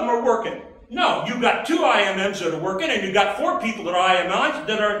 2 of them are working. No, you got 2 IMMs that are working, and you got 4 people that are IMMs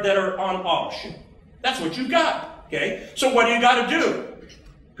that are on auto ship. That's what you got. Okay? So what do you got to do?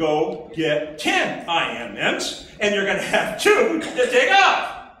 Go get 10 IMMs, and you're going to have 2 to take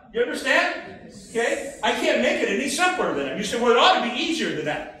off. You understand? Okay? I can't make it any simpler than that. You say, well, it ought to be easier than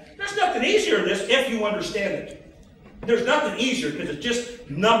that. There's nothing easier than this if you understand it. There's nothing easier because it's just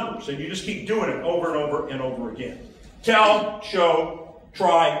numbers, and you just keep doing it over and over and over again. Tell, show,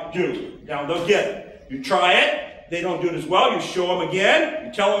 try, do. Now, they'll get it. You try it. They don't do it as well. You show them again.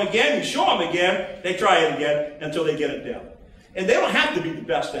 You tell them again. You show them again. They try it again until they get it down. And they don't have to be the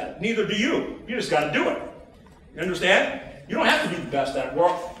best at it. Neither do you. You just got to do it. You understand? You don't have to be the best at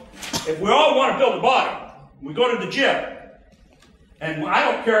it. If we all want to build a body, we go to the gym, and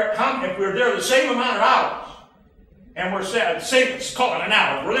I don't care if we're there the same amount of hours, and we're let's call it an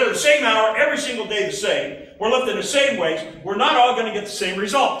hour. We're there the same hour, every single day the same. We're lifting the same weights. We're not all going to get the same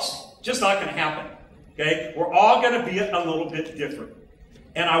results. Just not going to happen. Okay? We're all going to be a little bit different.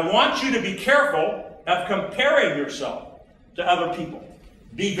 And I want you to be careful of comparing yourself to other people.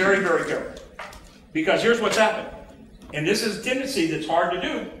 Be very, very careful. Because here's what's happened. And this is a tendency that's hard to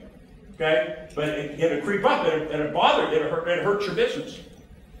do. Okay? But it'll creep up, it'll bother, it'll hurt your business.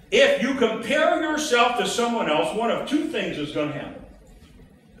 If you compare yourself to someone else, one of 2 things is going to happen.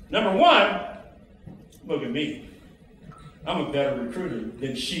 Number 1, look at me. I'm a better recruiter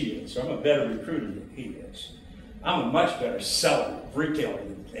than she is. I'm a better recruiter than he is. I'm a much better seller, retailer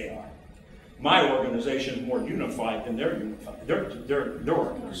than they are. My organization is more unified than their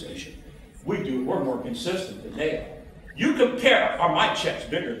organization. We're more consistent than they are. You compare, are my check's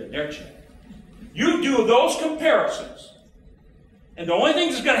bigger than their check? You do those comparisons, and the only thing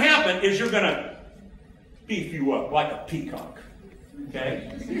that's going to happen is you're going to beef you up like a peacock.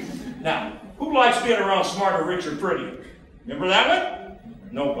 Okay? Now, who likes being around smarter, richer, prettier? Remember that one?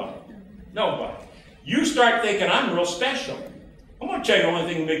 Nobody. Nobody. You start thinking, I'm real special. I'm going to tell you the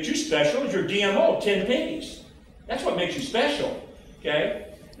only thing that makes you special is your DMO, 10 pennies. That's what makes you special. Okay?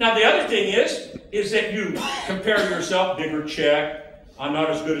 Now, the other thing is that you compare yourself, bigger check, I'm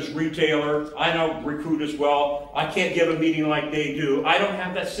not as good as retailer. I don't recruit as well. I can't give a meeting like they do. I don't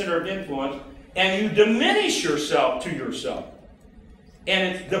have that center of influence. And you diminish yourself to yourself.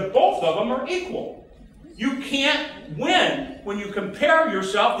 And both of them are equal. You can't win when you compare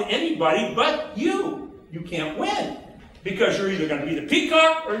yourself to anybody but you. You can't win. Because you're either going to be the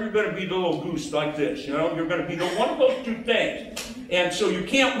peacock or you're going to be the little goose like this. You know, you're going to be the one of those two things. And so you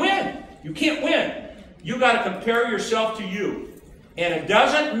can't win. You can't win. You got to compare yourself to you. And it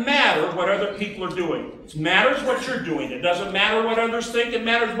doesn't matter what other people are doing. It matters what you're doing. It doesn't matter what others think. It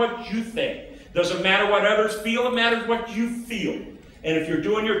matters what you think. It doesn't matter what others feel. It matters what you feel. And if you're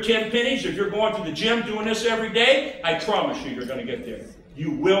doing your 10 pennies, if you're going to the gym doing this every day, I promise you, you're going to get there.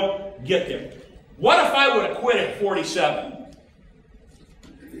 You will get there. What if I would have quit at 47?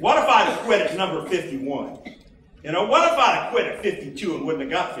 What if I'd have quit at number 51? You know, what if I'd have quit at 52 and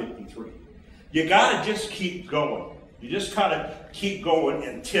wouldn't have got 53? You got to just keep going. You just kind of keep going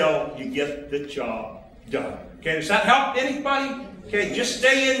until you get the job done. Okay, does that help anybody? Okay, just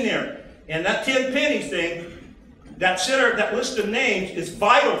stay in there. And that 10 pennies thing, that list of names is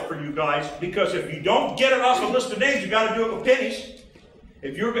vital for you guys, because if you don't get it off a list of names, you got to do it with pennies.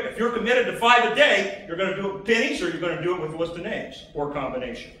 If you're committed to 5 a day, you're going to do it with pennies, or you're going to do it with a list of names or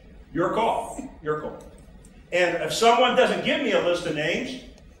combination. Your call. Your call. And if someone doesn't give me a list of names,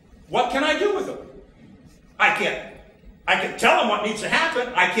 what can I do with them? I can tell them what needs to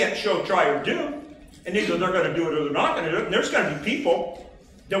happen. I can't show, try, or do. And either they're going to do it or they're not going to do it. And there's going to be people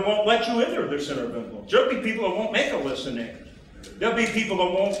that won't let you into their center of influence. There'll be people that won't make a list of names. There'll be people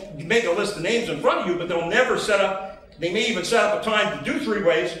that won't make a list of names in front of you, but they'll never set up, they may even set up a time to do 3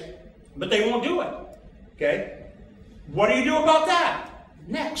 ways, but they won't do it. Okay? What do you do about that?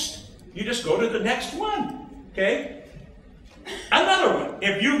 Next. You just go to the next one. Okay? Another one.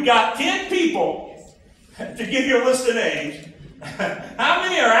 If you've got 10 people to give you a list of names, how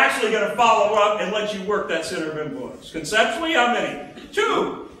many are actually going to follow up and let you work that center of influence? Conceptually, how many?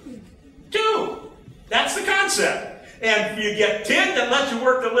 2. 2. That's the concept. And if you get 10 that let you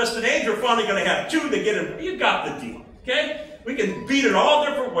work the list of names, you're finally going to have 2 that get in. You got the deal. Okay? We can beat it all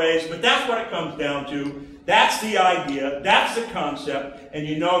different ways, but that's what it comes down to. That's the idea. That's the concept. And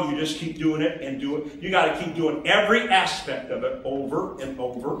you know, you just keep doing it and do it. You got to keep doing every aspect of it over and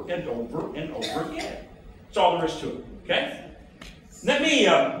over and over and over again. That's all there is to it. Okay? Let me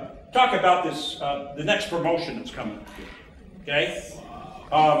talk about this, the next promotion that's coming up here. Okay?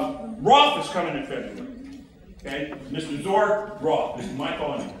 Roth is coming in February. Okay? Mr. Zor Roth, this is my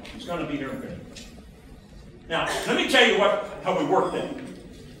calling. He's going to be here in February. Now, let me tell you how we work that.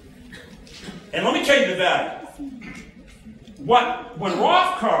 And let me tell you the value. When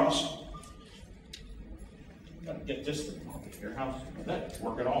Roth comes, I've got to get this thing off of your house. That's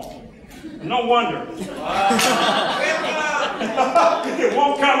working all. No wonder. It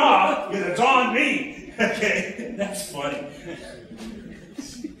won't come off because it's on me. Okay, that's funny.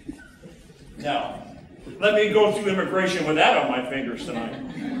 Now, let me go through immigration with that on my fingers tonight.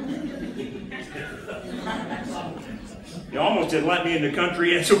 You almost didn't let me in the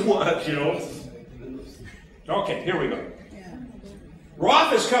country as it was, you know. Okay, here we go.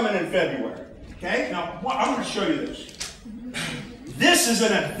 Roth is coming in February. Okay, now I'm going to show you this. This is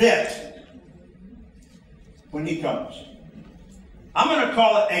an event when he comes. I'm going to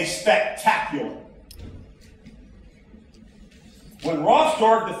call it a spectacular. When Roth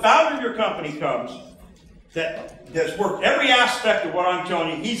Zorg, the founder of your company, comes, that's worked every aspect of what I'm telling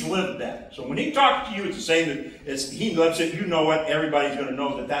you, he's lived that. So when he talks to you, it's the same as he lives it. You know it. Everybody's going to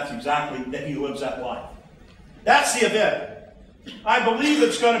know that that's exactly, that he lives that life. That's the event. I believe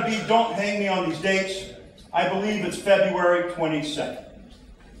it's going to be, don't hang me on these dates, I believe it's February 22nd.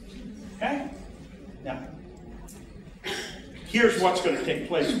 Okay? Now, here's what's going to take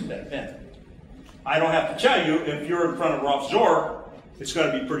place at that event. I don't have to tell you, if you're in front of Roth Zorg, it's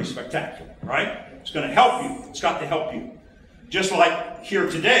going to be pretty spectacular, right? It's going to help you. It's got to help you. Just like here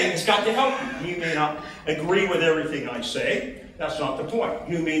today, it's got to help you. You may not agree with everything I say. That's not the point.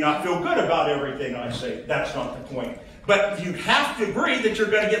 You may not feel good about everything I say. That's not the point. But you have to agree that you're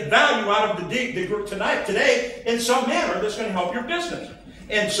going to get value out of the group today in some manner that's going to help your business.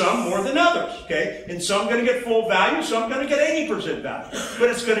 And some more than others, okay? And some going to get full value, some going to get 80% value. But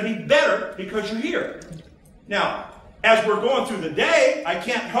it's going to be better because you're here. Now, as we're going through the day, I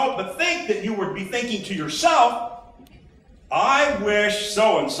can't help but think that you would be thinking to yourself, I wish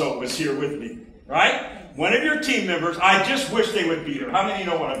so-and-so was here with me, right? One of your team members, I just wish they would be here. How many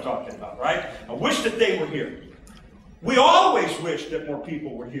know what I'm talking about, right? I wish that they were here. We always wish that more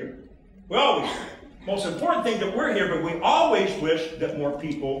people were here. We always. Most important thing that we're here, but we always wish that more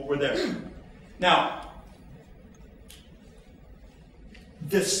people were there. Now,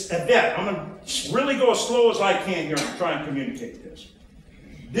 this event. I'm going to really go as slow as I can here and try and communicate this.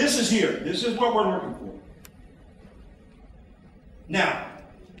 This is here. This is what we're looking for. Now,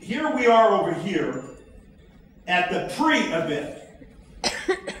 here we are over here at the pre-event.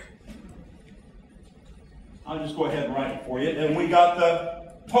 I'll just go ahead and write it for you. And we got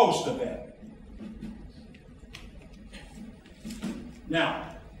the post-event.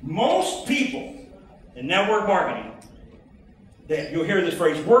 Now, most people in network marketing, you'll hear this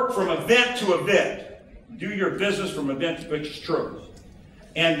phrase, work from event to event. Do your business from event to, which is true.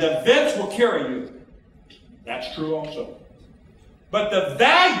 And the events will carry you. That's true also. But the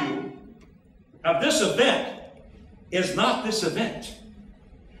value of this event is not this event.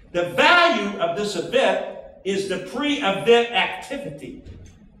 The value of this event is the pre-event activity.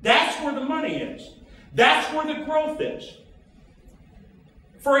 That's where the money is. That's where the growth is.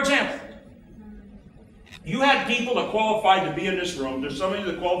 For example, you had people that qualified to be in this room. There's somebody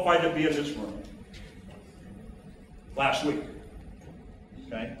that qualified to be in this room last week.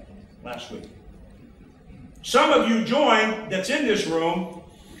 Okay? Last week. Some of you joined that's in this room.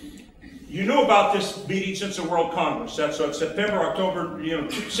 You knew about this meeting since the World Congress. That's September, October,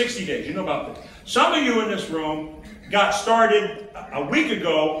 60 days. You know about this. Some of you in this room got started a week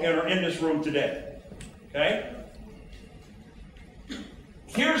ago and are in this room today. Okay?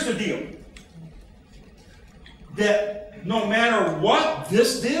 Here's the deal. That no matter what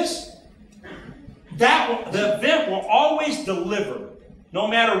this is, the event will always deliver. No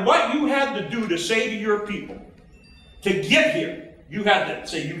matter what you had to do to say to your people to get here. You had to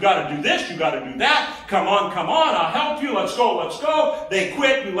say, you got to do this, you got to do that. Come on, I'll help you. Let's go, let's go. They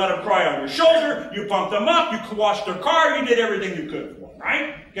quit. You let them cry on your shoulder. You pumped them up. You washed their car. You did everything you could for them,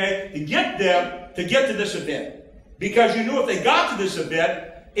 right? Okay? To get them to get to this event. Because you knew if they got to this event,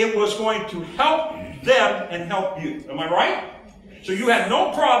 it was going to help them and help you. Am I right? So you had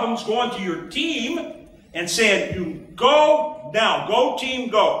no problems going to your team and saying, you go now, go team,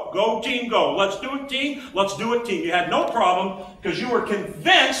 go. Go team, go. Let's do it team, let's do it team. You had no problem because you were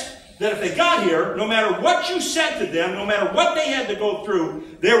convinced that if they got here, no matter what you said to them, no matter what they had to go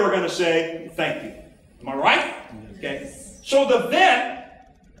through, they were going to say, thank you. Am I right? Okay. So the event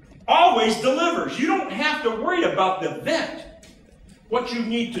always delivers. You don't have to worry about the event. What you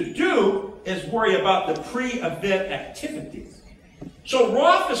need to do is worry about the pre-event activities. So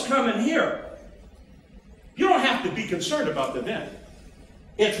Roth is coming here. You don't have to be concerned about the event.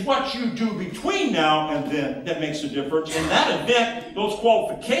 It's what you do between now and then that makes a difference. And that event, those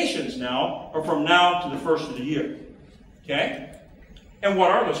qualifications now, are from now to the first of the year. Okay? And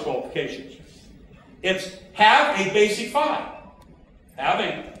what are those qualifications? It's have a basic 5. Have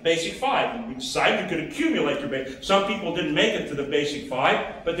a basic 5. And we decided you could accumulate your basic. Some people didn't make it to the basic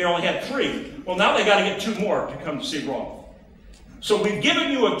 5, but they only had 3. Well, now they got to get 2 more to come to see Roth. So we've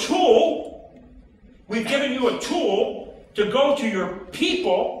given you a tool. We've given you a tool to go to your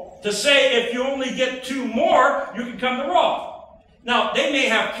people to say if you only get 2 more, you can come to Roth. Now, they may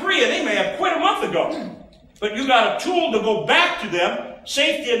have 3 and they may have quit a month ago. But you got a tool to go back to them,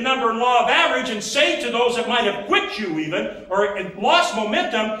 safety and number and law of average, and say to those that might have quit you even, or lost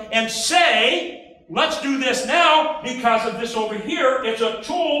momentum, and say, let's do this now because of this over here. It's a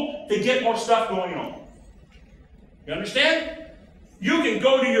tool to get more stuff going on. You understand? You can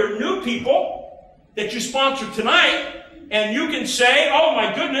go to your new people that you sponsored tonight, and you can say, oh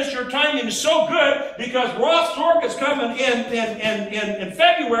my goodness, your timing is so good because Roth Sork is coming in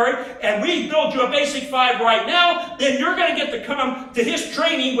February, and we build you a basic 5 right now, then you're going to get to come to his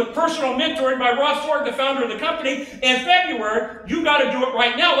training with personal mentoring by Roth Sork, the founder of the company, in February. You got to do it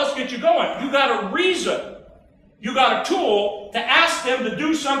right now. Let's get you going. You got a reason. You got a tool to ask them to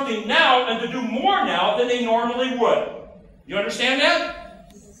do something now and to do more now than they normally would. You understand that?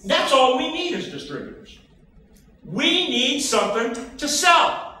 That's all we need as distributors. We need something to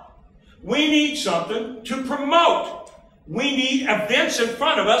sell. We need something to promote. We need events in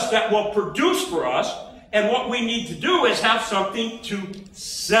front of us that will produce for us. And what we need to do is have something to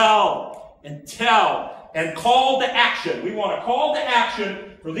sell and tell and call to action. We want a call to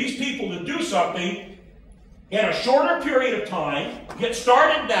action for these people to do something in a shorter period of time, get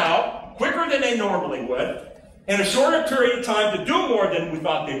started now, quicker than they normally would, in a shorter period of time to do more than we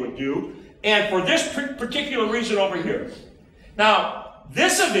thought they would do, and for this particular reason over here. Now,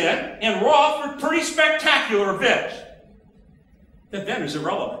 this event in Roth are pretty spectacular events. The event is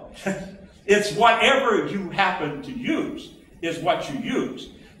irrelevant. It's whatever you happen to use is what you use.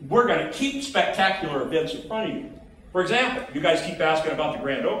 We're going to keep spectacular events in front of you. For example, you guys keep asking about the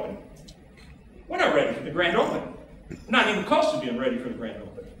grand opening. We're not ready for the grand opening. We're not even close to being ready for the grand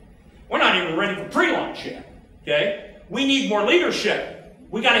opening. We're not even ready for pre-launch yet. Okay? We need more leadership.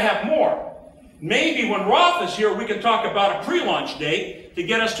 We got to have more. Maybe when Roth is here, we can talk about a pre-launch date to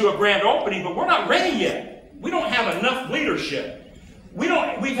get us to a grand opening, but we're not ready yet. We don't have enough leadership. We've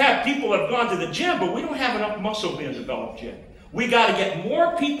had people that have gone to the gym, but we don't have enough muscle being developed yet. We got to get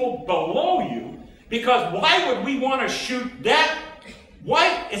more people below you, because why would we want to shoot that?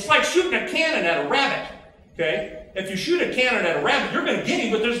 Why? It's like shooting a cannon at a rabbit, okay? If you shoot a cannon at a rabbit, you're going to get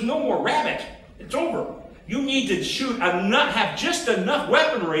him, but there's no more rabbit. It's over. You need to shoot enough, have just enough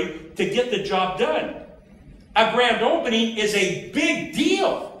weaponry to get the job done. A grand opening is a big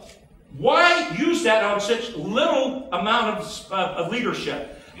deal. Why use that on such little amount of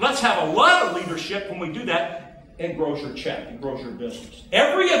leadership? Let's have a lot of leadership when we do that, and grows your check, and grows your business.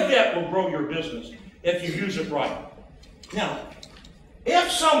 Every event will grow your business if you use it right. Now, if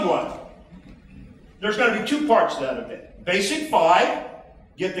someone, there's going to be two parts to that event. Basic 5,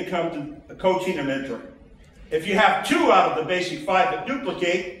 get to come to coaching and mentoring. If you have 2 out of the basic 5 that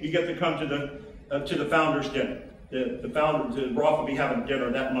duplicate, you get to come to the founders' dinner. The Roth will be having dinner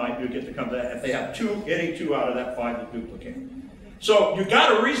that night. You get to come to that. If they have 2, any 2 out of that 5 that duplicate. So you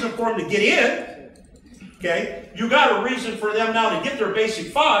got a reason for them to get in. Okay, you got a reason for them now to get their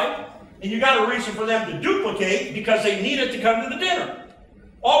basic 5, and you got a reason for them to duplicate because they needed to come to the dinner.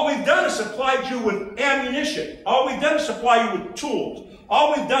 All we've done is supplied you with ammunition. All we've done is supply you with tools.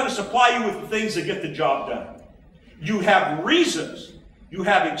 All we've done is supply you with the things that get the job done. You have reasons. You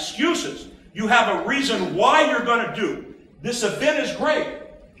have excuses. You have a reason why you're going to do. This event is great.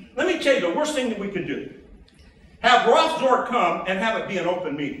 Let me tell you the worst thing that we could do. Have Rothsdorf come and have it be an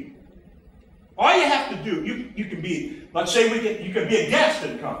open meeting. All you have to do, you can be, let's say you can be a guest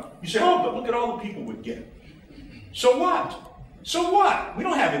and come. You say, oh, but look at all the people we get. So what? So what? We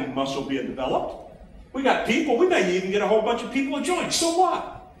don't have any muscle being developed. We got people. We may even get a whole bunch of people to join. So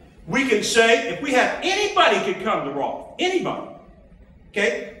what? We can say, if we had anybody could come to Roth, anybody,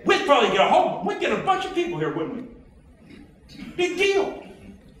 okay, we'd probably get we'd get a bunch of people here, wouldn't we? Big deal.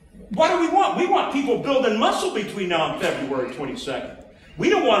 What do we want? We want people building muscle between now and February 22nd. We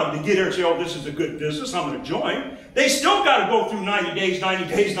don't want them to get here and say, oh, this is a good business, I'm going to join. They still got to go through 90 days,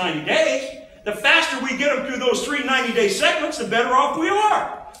 90 days, 90 days. The faster we get them through those 3 90-day segments, the better off we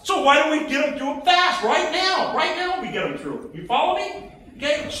are. So why don't we get them through them fast, right now? Right now we get them through. You follow me?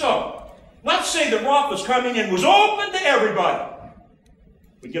 Okay, so let's say that Roth was coming in, was open to everybody.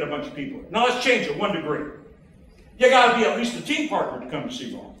 We get a bunch of people. Now let's change it 1 degree. You got to be at least a team partner to come to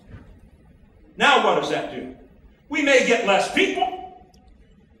see Roth. Now what does that do? We may get less people.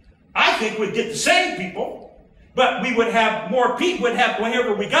 I think we'd get the same people, but we would have more people.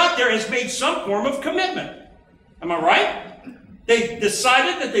 Whenever we got there, has made some form of commitment. Am I right? They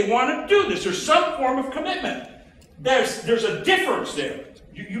decided that they want to do this. There's some form of commitment. There's a difference there.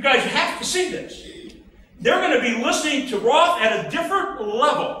 You guys have to see this. They're going to be listening to Roth at a different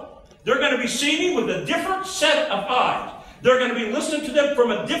level. They're going to be seeing me with a different set of eyes. They're going to be listening to them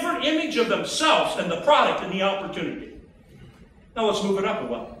from a different image of themselves and the product and the opportunity. Now let's move it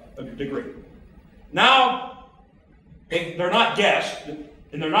up a degree. Now, they're not guests,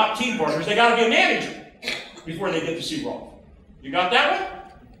 and they're not team partners. They got to be a manager before they get to see Roth. You got that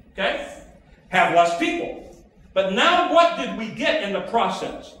one? Okay? Have less people. But now what did we get in the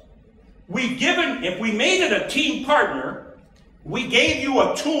process? If we made it a team partner, we gave you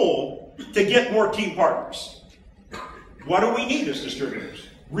a tool to get more team partners. What do we need as distributors?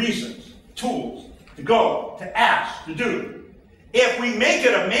 Reasons, tools, to go, to ask, to do. If we make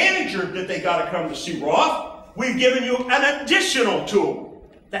it a manager that they got to come to see Roth, we've given you an additional tool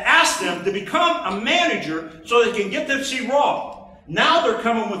to ask them to become a manager so they can get to see Roth. Now they're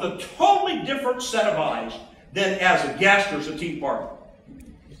coming with a totally different set of eyes than as a guest or as a team partner.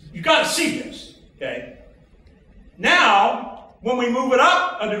 You got to see this, okay? Now, when we move it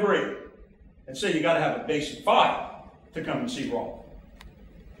up a degree, and say you got to have a basic 5 to come and see Roth.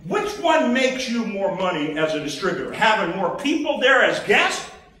 Which one makes you more money as a distributor? Having more people there as guests,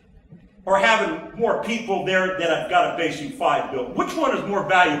 or having more people there that have got a basic 5 built? Which one is more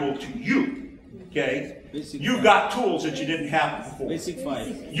valuable to you? Okay? You've got tools that you didn't have before. Basic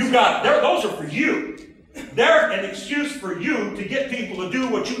 5. You got those are for you. They're an excuse for you to get people to do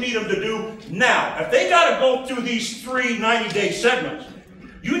what you need them to do now. If they got to go through these 3 90-day segments,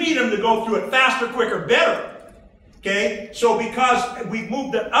 you need them to go through it faster, quicker, better. Okay? So because we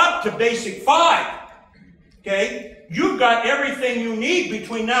moved it up to basic 5, okay, you've got everything you need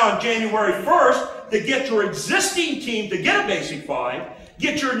between now and January 1st to get your existing team to get a basic 5,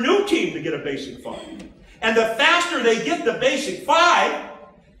 get your new team to get a basic 5. And the faster they get the basic 5,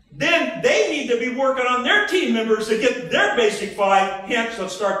 then they need to be working on their team members to get their basic 5. Hence,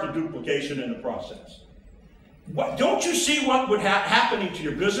 let's start the duplication in the process. don't you see what would happening to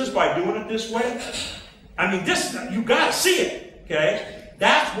your business by doing it this way? I mean, you got to see it, okay?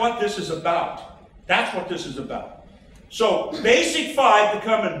 That's what this is about. That's what this is about. So, basic 5 to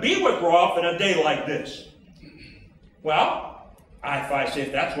come and be with Rolf in a day like this. Well, if I say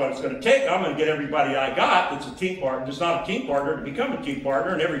if that's what it's going to take, I'm going to get everybody I got that's a team partner, that's not a team partner, to become a team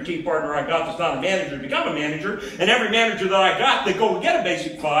partner, and every team partner I got that's not a manager to become a manager, and every manager that I got that go and get a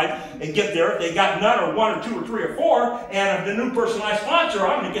basic 5 and get there. If they got none or 1 or 2 or 3 or 4, and the new person I sponsor,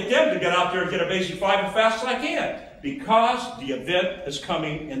 I'm going to get them to get out there and get a basic 5 as fast as I can. Because the event is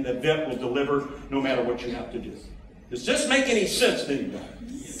coming, and the event will deliver no matter what you have to do. Does this make any sense to anybody?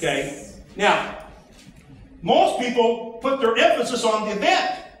 Okay? Now, most people put their emphasis on the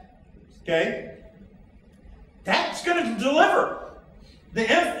event. Okay? That's going to deliver.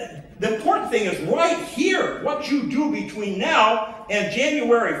 The important thing is right here, what you do between now and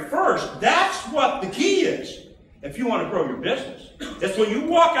January 1st. That's what the key is if you want to grow your business. It's when you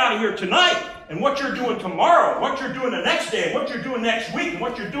walk out of here tonight and what you're doing tomorrow, what you're doing the next day, what you're doing next week, and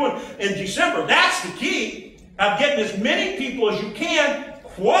what you're doing in December. That's the key of getting as many people as you can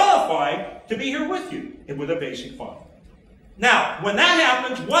qualified to be here with you with a basic 5. Now, when that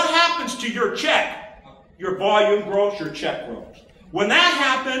happens, what happens to your check? Your volume grows, your check grows. When that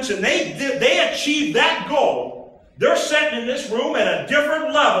happens and they achieve that goal, they're sitting in this room at a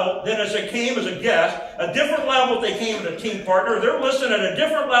different level than as they came as a guest, a different level if they came as a team partner. They're listening at a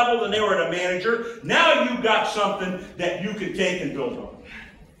different level than they were at a manager. Now you've got something that you can take and build on.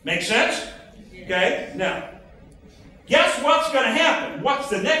 Make sense? Okay? Now, guess what's going to happen? What's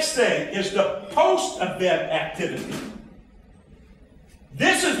the next thing is the post-event activity.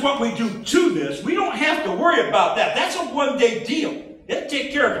 This is what we do to this. We don't have to worry about that. That's a one-day deal. It'll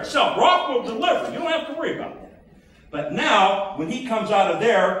take care of itself. Rolf will deliver. You don't have to worry about that. But now, when he comes out of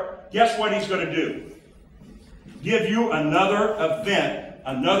there, guess what he's going to do? Give you another event,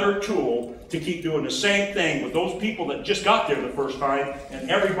 another tool to keep doing the same thing with those people that just got there the first time, and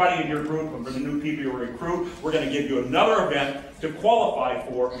everybody in your group, and for the new people you recruit, we're going to give you another event to qualify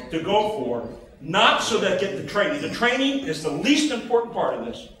for, to go for, not so that get the training. The training is the least important part of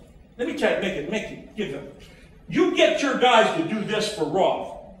this. Let me tell you, give them. You get your guys to do this for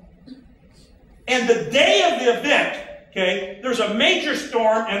Rolf. And the day of the event, okay, there's a major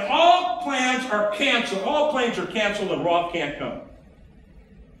storm and all plans are canceled. All planes are canceled and Rolf can't come.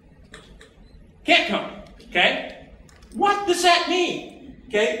 Can't come, okay? What does that mean?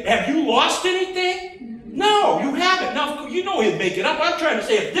 Okay, have you lost anything? No, you haven't. Now, you know he'd make it up. I'm trying to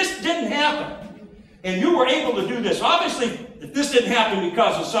say if this didn't happen and you were able to do this, obviously, if this didn't happen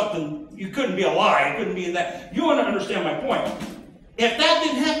because of something, you couldn't be a lie, it couldn't be that. You want to understand my point. If that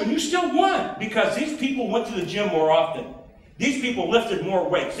didn't happen, you still won because these people went to the gym more often. These people lifted more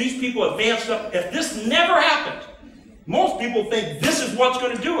weights. These people advanced up. If this never happened, most people think this is what's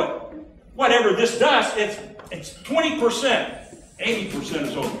going to do it. Whatever this does, it's 20%. 80%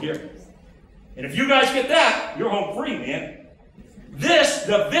 is over here. And if you guys get that, you're home free, man.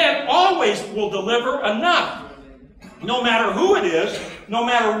 The event always will deliver enough. No matter who it is, no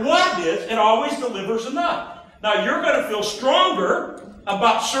matter what it is, it always delivers enough. Now, you're going to feel stronger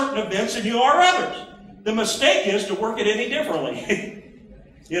about certain events than you are others. The mistake is to work it any differently.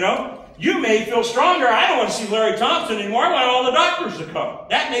 You know? You may feel stronger. I don't want to see Larry Thompson anymore. I want all the doctors to come.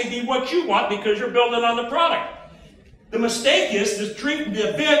 That may be what you want because you're building on the product. The mistake is to treat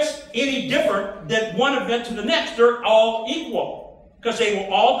the events any different than one event to the next. They're all equal because they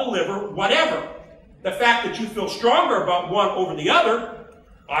will all deliver whatever. The fact that you feel stronger about one over the other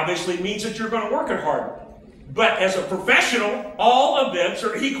obviously means that you're going to work it harder. But as a professional, all events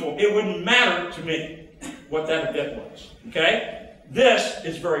are equal. It wouldn't matter to me what that event was. Okay? This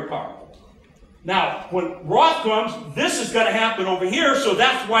is very powerful. Now, when Rolf comes, this is going to happen over here, so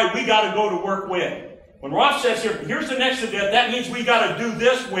that's why we got to go to work with. When Rolf says here, here's the next event, that means we got to do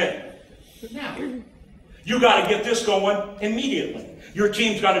this with. Now, you got to get this going immediately. Your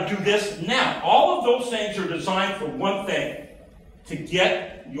team's got to do this now. All of those things are designed for one thing, to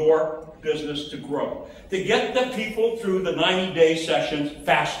get your business to grow. To get the people through the 90-day sessions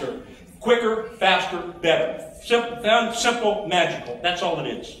faster. Quicker, faster, better. Simple, magical. That's all it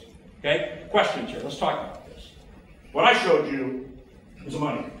is. Okay? Questions here. Let's talk about this. What I showed you is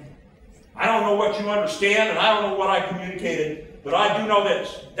money. I don't know what you understand, and I don't know what I communicated, but I do know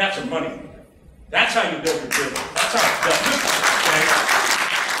this. That's a money. That's how you build your business. That's how it's done. Okay?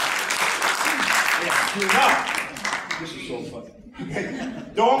 Yeah, this is so funny.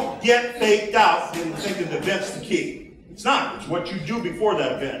 Don't get faked out in thinking the event's the key. It's not. It's what you do before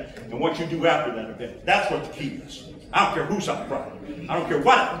that event and what you do after that event. That's what the key is. I don't care who's on the product. I don't care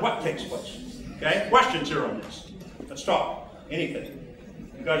what takes place. Okay? Questions here on this? Let's talk. Anything.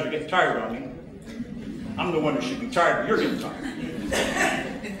 You guys are getting tired on me. I'm the one who should be tired, but you're getting tired.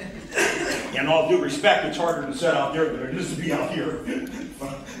 And all due respect, it's harder to set out there than it is to be out here.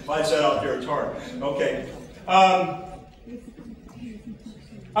 If I set out there, it's hard. Okay.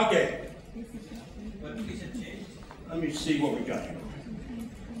 Okay. Let me see what we got here.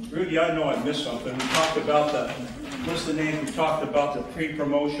 Rudy, I know I missed something. We talked about the, what's the name? We talked about the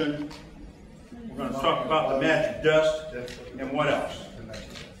pre-promotion. We're going to talk about the magic dust. And what else?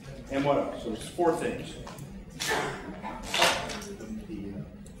 And what else? So it's 4 things.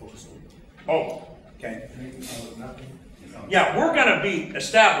 Oh, okay. Yeah, we're going to be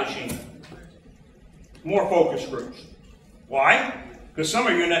establishing more focus groups. Why? Because some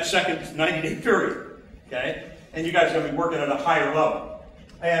of you in that second 90-day period, okay? And you guys are going to be working at a higher level.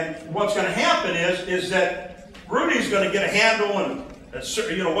 And what's going to happen is that Rudy's going to get a handle on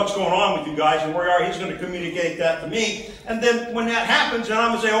what's going on with you guys and where you are. He's going to communicate that to me. And then when that happens, then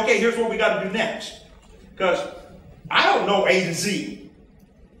I'm going to say, okay, here's what we got to do next. Because I don't know A to Z.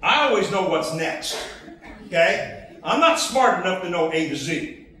 I always know what's next. Okay? I'm not smart enough to know A to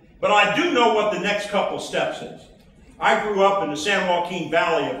Z. But I do know what the next couple steps is. I grew up in the San Joaquin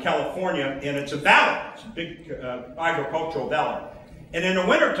Valley of California, and it's a valley. It's a big agricultural valley. And in the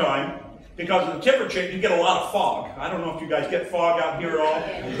wintertime, because of the temperature, you get a lot of fog. I don't know if you guys get fog out here at all.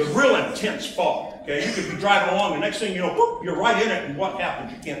 The real intense fog. Okay, you could be driving along, the next thing you know, whoop, you're right in it, and what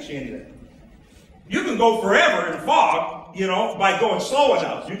happens? You can't see anything. You can go forever in fog, by going slow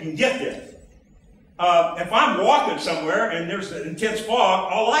enough. You can get there. If I'm walking somewhere and there's an intense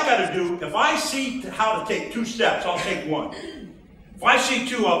fog, all I got to do, if I see how to take 2 steps, I'll take 1. If I see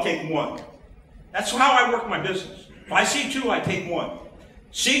 2, I'll take 1. That's how I work my business. If I see 2, I take 1.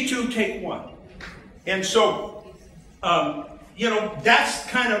 See 2, take 1. And so, that's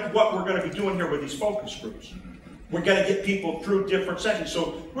kind of what we're going to be doing here with these focus groups. We're going to get people through different sessions.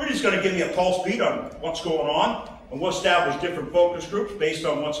 So Rudy's going to give me a pulse beat on what's going on, and we'll establish different focus groups based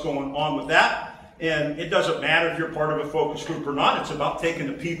on what's going on with that. And it doesn't matter if you're part of a focus group or not. It's about taking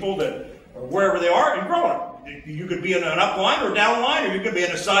the people that are wherever they are and growing them. You could be in an up line or down line, or you could be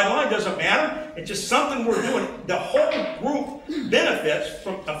in a side line. Doesn't matter. It's just something we're doing. The whole group benefits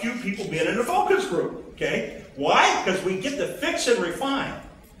from a few people being in a focus group. Okay? Why? Because we get to fix and refine.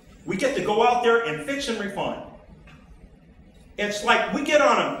 We get to go out there and fix and refine. It's like we get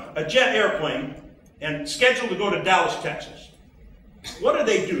on a jet airplane and scheduled to go to Dallas, Texas. What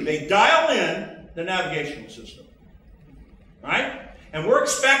do? They dial in the navigational system. Right? And we're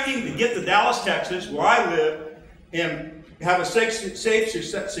expecting to get to Dallas, Texas, where I live, and have a safe,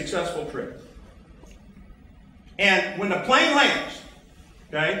 successful trip. And when the plane lands,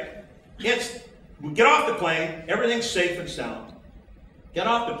 okay, we get off the plane, everything's safe and sound. Get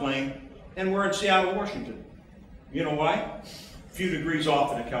off the plane, and we're in Seattle, Washington. You know why? A few degrees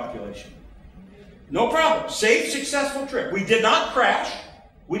off in the calculation. No problem. Safe, successful trip. We did not crash.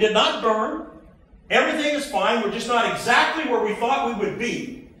 We did not burn. Everything is fine. We're just not exactly where we thought we would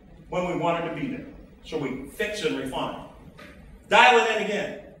be when we wanted to be there. So we fix and refine. Dial it in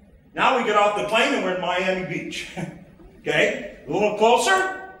again. Now we get off the plane and we're in Miami Beach. Okay? A little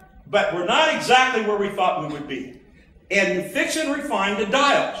closer, but we're not exactly where we thought we would be. And you fix and refine the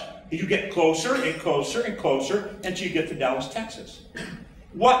dials. You get closer and closer and closer until you get to Dallas, Texas.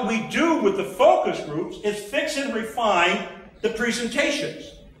 What we do with the focus groups is fix and refine the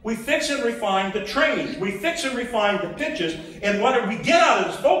presentations. We fix and refine the trainings. We fix and refine the pitches. And what we get out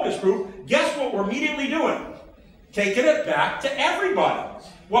of this focus group, guess what we're immediately doing? Taking it back to everybody.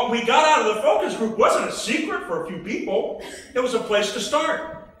 What we got out of the focus group wasn't a secret for a few people. It was a place to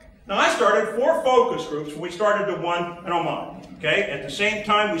start. Now, I started 4 focus groups. We started the one in Oman. Okay? At the same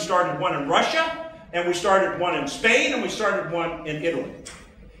time, we started one in Russia, and we started one in Spain, and we started one in Italy.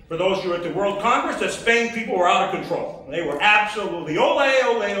 For those who are at the World Congress, the Spain people were out of control. They were absolutely ole,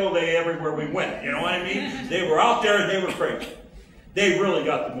 ole, ole everywhere we went. You know what I mean? They were out there and they were crazy. They really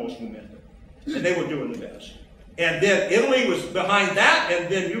got the most momentum. And they were doing the best. And then Italy was behind that, and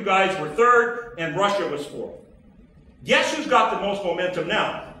then you guys were 3rd, and Russia was 4th. Guess who's got the most momentum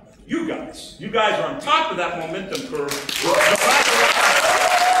now? You guys. You guys are on top of that momentum curve.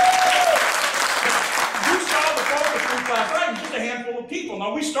 Last night, just a handful of people.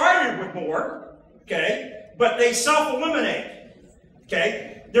 Now, we started with more, okay, but they self-eliminate,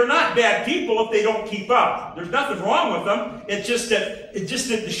 okay? They're not bad people if they don't keep up. There's nothing wrong with them. It's just that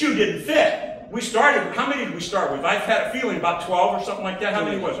the shoe didn't fit. We started, how many did we start with? I've had a feeling about 12 or something like that. How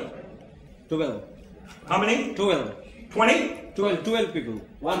many was it? 12. How many? 12. 20? 12 people.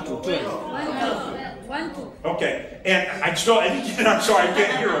 1 to 12. 1, 2. Okay, and I'm sorry, I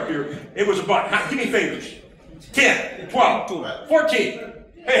can't hear up here. It was about, give me figures. 10, 12, 14.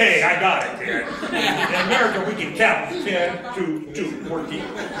 Hey, I got it. In America, we can count. 10, 2, 14.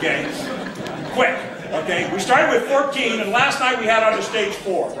 Okay, quick. Okay, we started with 14, and last night we had on the stage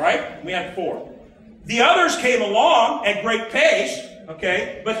 4, right? We had 4. The others came along at great pace,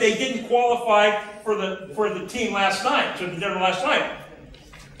 okay, but they didn't qualify for the team last night, so the dinner last night.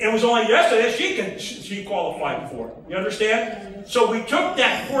 It was only yesterday she qualified for it. You understand? So we took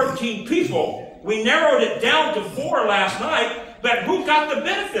that 14 people, we narrowed it down to 4 last night, but who got the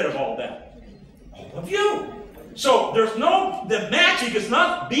benefit of all that? All of you. So the magic is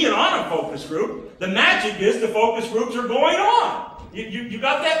not being on a focus group. The magic is the focus groups are going on. You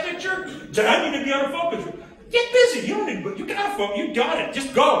got that picture? I need to be on a focus group. Get busy. You don't need, but you got it.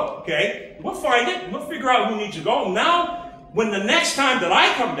 Just go. Okay? We'll find it. We'll figure out who needs to go. Now, when the next time that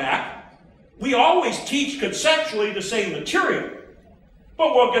I come back, we always teach conceptually the same material,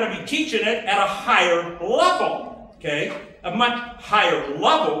 but we're going to be teaching it at a higher level. Okay? A much higher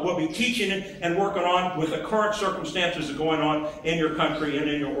level. We'll be teaching it and working on with the current circumstances that are going on in your country and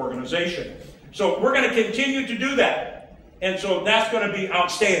in your organization. So we're going to continue to do that. And so that's going to be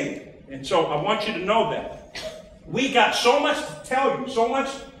outstanding. And so I want you to know that. We got so much to tell you, so much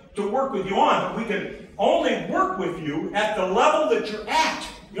to work with you on, but we can only work with you at the level that you're at.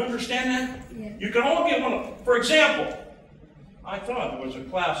 You understand that? Yeah. You can only get one. For example, I thought there was a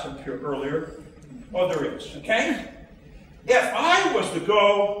class up here earlier. Oh, there is. Okay? If I was to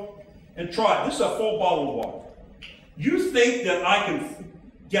go and try, this is a full bottle of water. You think that I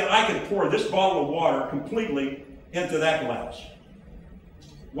can pour this bottle of water completely into that glass?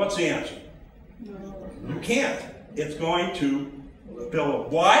 What's the answer? No. You can't. It's going to billow.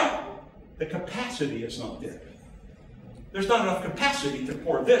 Why? The capacity is not there. There's not enough capacity to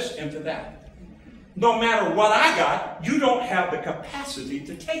pour this into that. No matter what I got, you don't have the capacity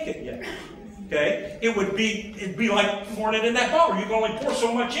to take it yet. Okay? It'd be like pouring it in that bottle. You can only pour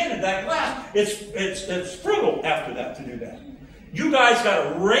so much in that glass. It's frugal after that to do that. You guys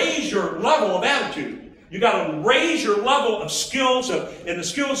got to raise your level of attitude. You got to raise your level of skills, and the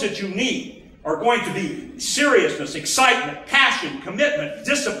skills that you need are going to be seriousness, excitement, passion, commitment,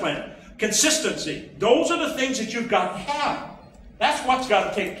 discipline, consistency. Those are the things that you've got to have. That's what's got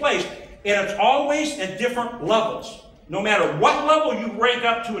to take place. And it's always at different levels. No matter what level you rank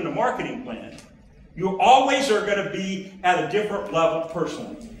up to in the marketing plan, you always are going to be at a different level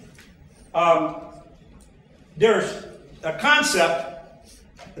personally. There's a concept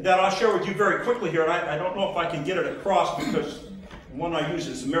that I'll share with you very quickly here, and I don't know if I can get it across because the one I use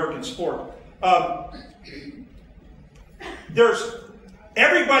is American sport.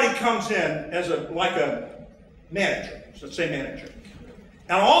 Everybody comes in as like a manager, so let's say manager.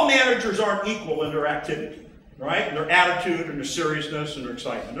 And all managers aren't equal in their activity, right? And their attitude and their seriousness and their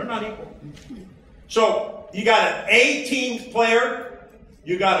excitement. They're not equal. So you got an A team player,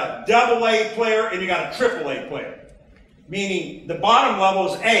 you got a AA player, and you got a AAA player. Meaning the bottom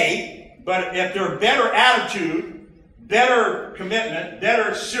level is A, but if they're better attitude, better commitment,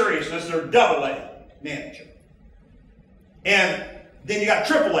 better seriousness, they're AA manager. And then you got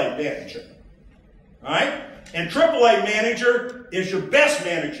AAA manager. Alright? And AAA manager is your best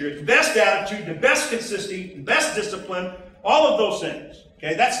manager. The best attitude, the best consistency, the best discipline, all of those things.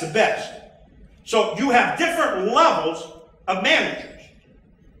 Okay, that's the best. So you have different levels of managers.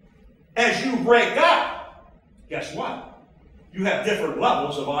 As you rank up, guess what? You have different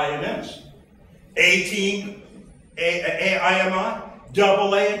levels of IMS. A team, IMI,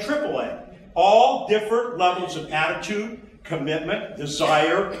 AA, and AAA. All different levels of attitude, commitment,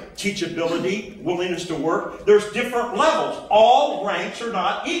 desire, teachability, willingness to work. There's different levels. All ranks are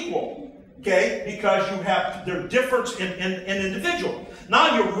not equal. Okay? Because you have their difference in individual.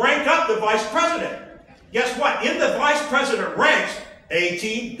 Now you rank up the vice president. Guess what? In the vice president ranks, A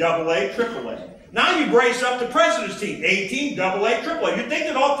team, AA, AAA. Now you brace up the president's team, A team, AA, AAA. You think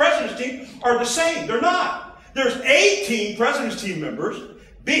that all president's teams are the same. They're not. There's A team president's team members,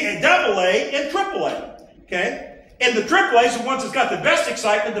 B and AA and AAA. Okay? And the AAA is the ones that's got the best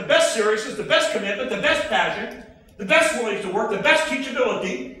excitement, the best seriousness, the best commitment, the best passion, the best willingness to work, the best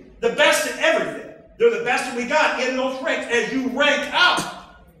teachability, the best in everything. They're the best that we got in those ranks. As you rank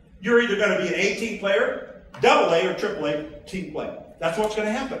up, you're either going to be an A team player, AA or AAA team player. That's what's going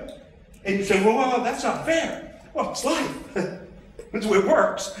to happen. And you say, well, that's not fair. Well, it's life. That's the way it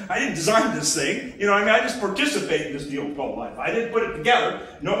works. I didn't design this thing. You know, I just participate in this deal called life. I didn't put it together.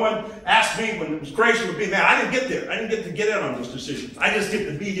 No one asked me when it was creation to be man. I didn't get there. I didn't get to get in on those decisions. I just get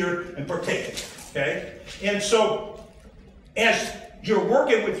to be here and partake. Okay? And so as you're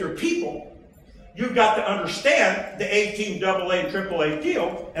working with your people, you've got to understand the A team, AA, and AAA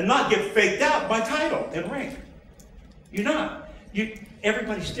deal and not get faked out by title and rank. You're not.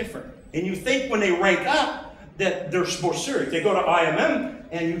 Everybody's different. And you think when they rank up that they're more serious. They go to IMM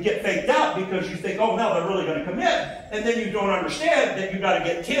and you get faked out because you think, oh, now they're really going to commit. And then you don't understand that you got to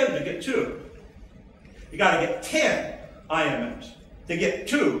get 10 to get 2. You got to get 10 IMMs to get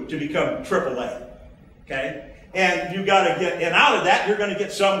 2 to become AAA. Okay? And you got to get, and out of that, you're going to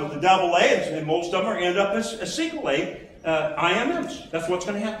get some with the AA, and most of them are end up as single A IMMs. That's what's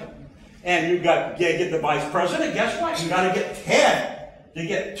going to happen. And you got to get the vice president. Guess what? You got to get 10 to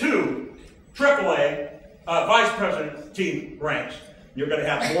get 2 AAA vice president team ranks. You're going to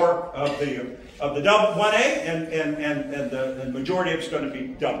have more of the 1A, and the majority of it's going to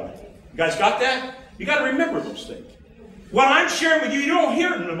be AA. You guys got that? You got to remember those things. What I'm sharing with you, you don't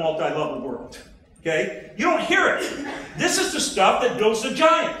hear it in the multi-level world. Okay? You don't hear it. This is the stuff that builds the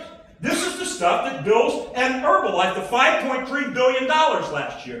giants. This is the stuff that builds an Herbalife, the $5.3 billion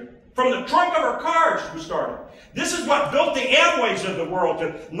last year. From the trunk of our cars we started. This is what built the Amways of the world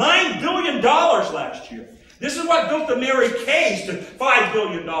to $9 billion last year. This is what built the Mary Kays to $5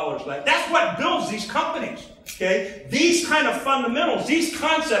 billion last year. That's what builds these companies. Okay? These kind of fundamentals, these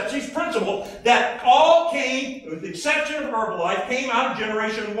concepts, these principles that all came, with the exception of Herbalife, came out of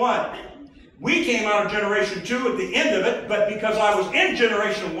Generation 1. We came out of Generation 2 at the end of it, but because I was in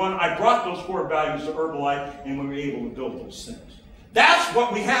Generation 1, I brought those core values to Herbalife, and we were able to build those things. That's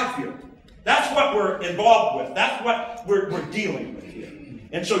what we have here. That's what we're involved with. That's what we're dealing with here.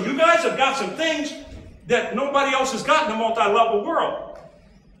 And so you guys have got some things that nobody else has got in the multi-level world.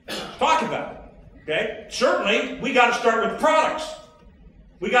 Talk about it. Okay? Certainly, we got to start with products.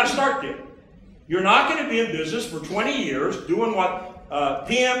 We got to start there. You're not going to be in business for 20 years doing what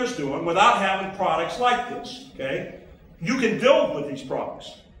PM is doing without having products like this. Okay? You can build with these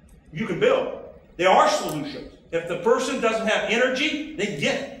products. You can build. They are solutions. If the person doesn't have energy, they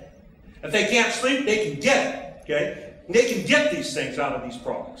get it. If they can't sleep, they can get it. Okay? They can get these things out of these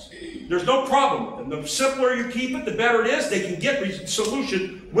products. There's no problem with them. The simpler you keep it, the better it is. They can get the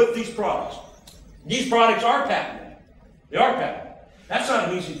solution with these products. These products are patented. They are patented. That's not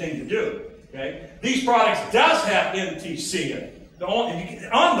an easy thing to do. Okay? These products does have NTC in it.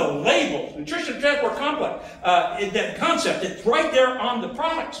 On the labels, Nutrition Transport Complex, that concept, it's right there on the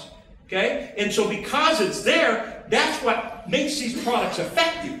products. Okay? And so because it's there, that's what makes these products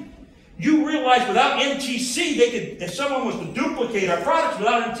effective. You realize without NTC, they could, if someone was to duplicate our products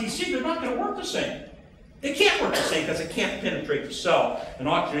without NTC, they're not going to work the same. They can't work the same because they can't penetrate the cell and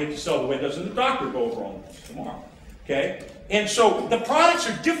oxygenate the cell the way it does in the doctor go over all this tomorrow. Okay? And so the products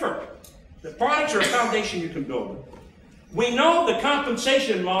are different. The products are a foundation you can build with. We know the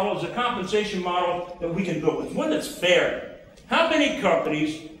compensation model is a compensation model that we can build with, one that's fair. How many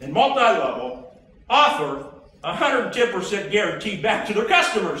companies in multi-level offer 110% guarantee back to their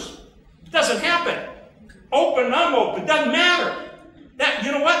customers? It doesn't happen. Open, unopened, doesn't matter. That,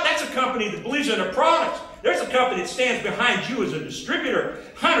 you know what? That's a company that believes in their products. There's a company that stands behind you as a distributor,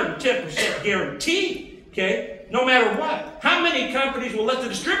 110% guarantee, okay? No matter what. How many companies will let the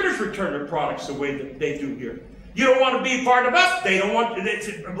distributors return their products the way that they do here? You don't want to be part of us? They don't want,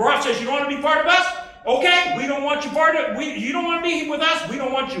 Ross says you don't want to be part of us? Okay, we don't want you part of it. You don't want to be with us? We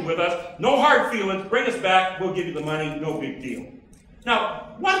don't want you with us. No hard feelings. Bring us back. We'll give you the money. No big deal.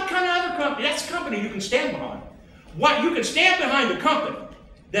 Now, what kind of other company? That's a company you can stand behind. What you can stand behind a company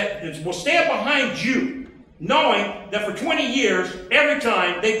that will stand behind you, knowing that for 20 years, every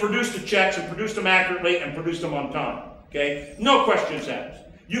time they produced the checks and produced them accurately and produced them on time. Okay? No questions asked.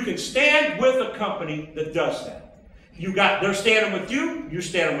 You can stand with a company that does that. They're standing with you, you're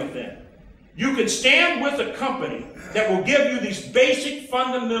standing with them. You can stand with a company that will give you these basic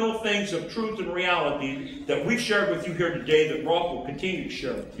fundamental things of truth and reality that we've shared with you here today, that Rolf will continue to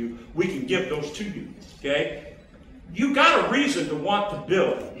share with you. We can give those to you. Okay? You got a reason to want to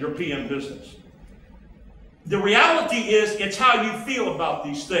build your PM business. The reality is, it's how you feel about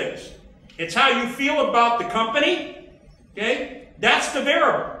these things. It's how you feel about the company. Okay? That's the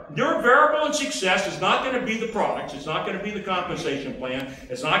variable. Your variable in success is not going to be the products. It's not going to be the compensation plan.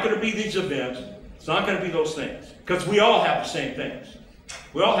 It's not going to be these events. It's not going to be those things. Because we all have the same things.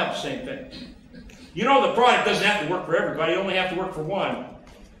 We all have the same things. You know, the product doesn't have to work for everybody. It only have to work for one.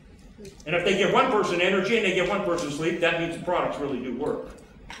 And if they give one person energy and they give one person sleep, that means the products really do work.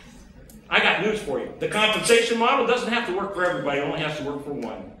 I got news for you. The compensation model doesn't have to work for everybody. It only has to work for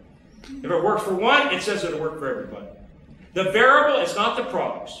one. If it works for one, it says it'll work for everybody. The variable is not the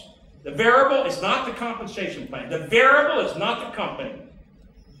products. The variable is not the compensation plan. The variable is not the company.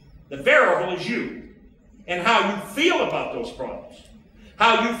 The variable is you. and how you feel about those products,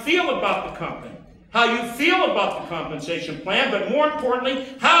 how you feel about the company, how you feel about the compensation plan, but more importantly,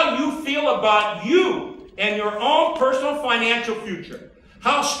 how you feel about you and your own personal financial future.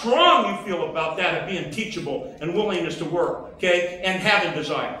 How strong you feel about that of being teachable and willingness to work, okay, and having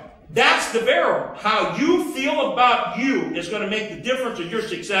desire. That's the variable. How you feel about you is going to make the difference in your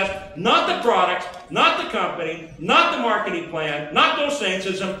success, not the products, not the company, not the marketing plan, not those things,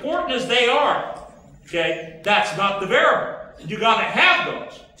 as important as they are. Okay, that's not the variable. You got to have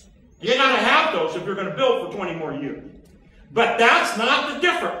those. You got to have those if you're going to build for 20 more years. But that's not the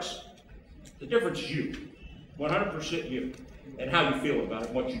difference. The difference is you. 100% you. And how you feel about it,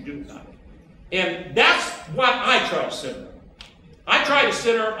 and what you do about it. And that's what I try to center. I try to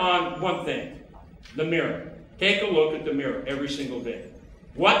center on one thing, the mirror. Take a look at the mirror every single day.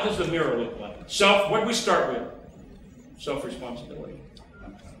 What does the mirror look like? What do we start with? Self-responsibility.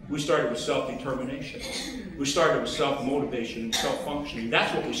 We started with self-determination. We started with self-motivation and self-functioning.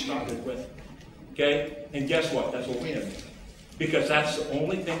 That's what we started with. Okay? And guess what? That's what we end with. Because that's the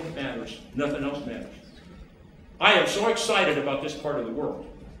only thing that matters. Nothing else matters. I am so excited about this part of the world.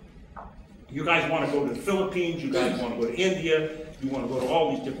 You guys want to go to the Philippines, you guys want to go to India, you want to go to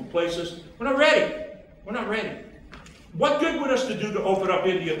all these different places. We're not ready. We're not ready. What good would us to do to open up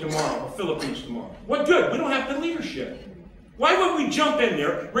India tomorrow or Philippines tomorrow? What good? We don't have the leadership. Why would we jump in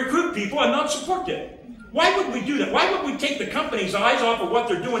there, recruit people, and not support them? Why would we do that? Why would we take the company's eyes off of what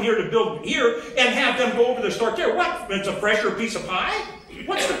they're doing here to build here and have them go over there and start there? What? It's a fresher piece of pie?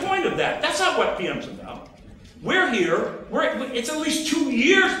 What's the point of that? That's not what PM's about. We're here, it's at least 2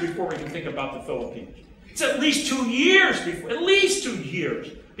 years before we can think about the Philippines. It's at least 2 years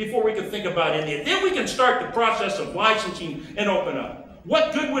before we can think about India. Then we can start the process of licensing and open up.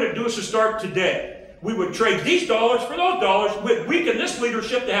 What good would it do us to start today? We would trade these dollars for those dollars, we'd weaken this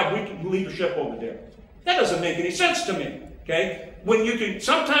leadership to have weakened leadership over there. That doesn't make any sense to me, okay?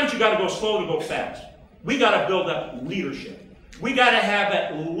 Sometimes you got to go slow to go fast. We got to build up leadership. We got to have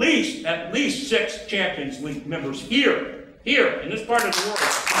at least 6 Champions League members here in this part of the world.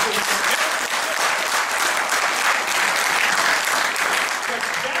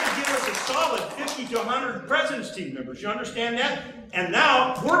 That would give us a solid 50 to 100 President's team members. You understand that? And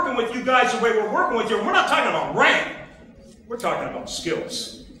now, working with you guys the way we're working with you, we're not talking about rank. We're talking about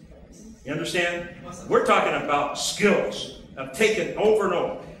skills. You understand? We're talking about skills of taking over and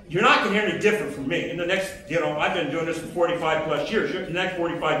over. You're not going to hear any different from me. In the next, I've been doing this for 45 plus years. In the next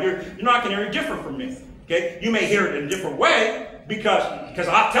 45 years, you're not going to hear any different from me. Okay? You may hear it in a different way because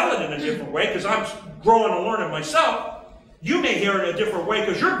I tell it in a different way because I'm growing and learning myself. You may hear it in a different way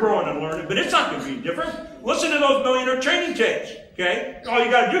because you're growing and learning, but it's not going to be different. Listen to those millionaire training tapes. Okay? All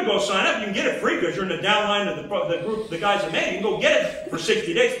you got to do is go sign up. You can get it free because you're in the downline of the group, the guys that made it. You can go get it for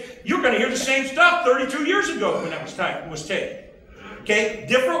 60 days. You're going to hear the same stuff 32 years ago when that was taken. Okay,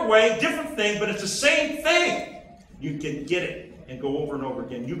 different way, different thing, but it's the same thing. You can get it and go over and over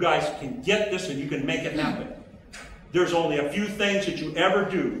again. You guys can get this and you can make it happen. There's only a few things that you ever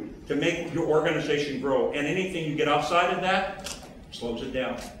do to make your organization grow, and anything you get outside of that slows it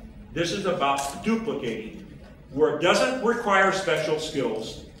down. This is about duplicating, where it doesn't require special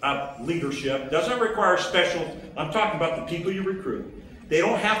skills of leadership, doesn't require special, I'm talking about the people you recruit. They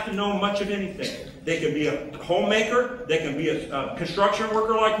don't have to know much of anything. They can be a homemaker, they can be a construction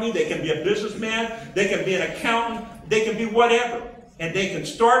worker like me, they can be a businessman, they can be an accountant, they can be whatever. And they can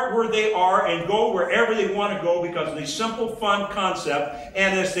start where they are and go wherever they want to go because of the simple, fun concept.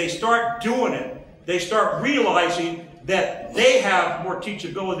 And as they start doing it, they start realizing that they have more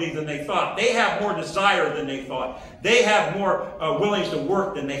teachability than they thought. They have more desire than they thought. They have more willingness to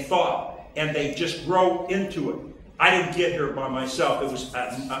work than they thought. And they just grow into it. I didn't get here by myself. It was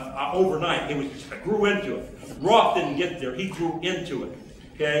overnight. I grew into it. Roth didn't get there. He grew into it.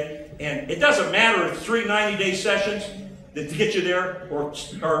 Okay? And it doesn't matter if it's 3 90-day sessions that get you there, or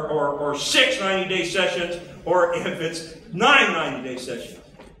 6 90-day sessions, or if it's 9 90-day sessions.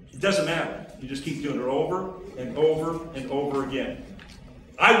 It doesn't matter. You just keep doing it over and over and over again.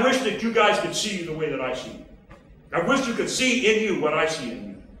 I wish that you guys could see you the way that I see you. I wish you could see in you what I see in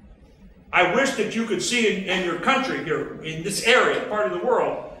you. I wish that you could see in your country here, in this area, part of the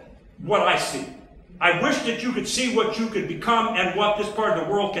world, what I see. I wish that you could see what you could become and what this part of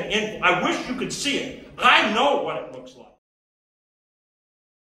the world can end. I wish you could see it. I know what it looks like.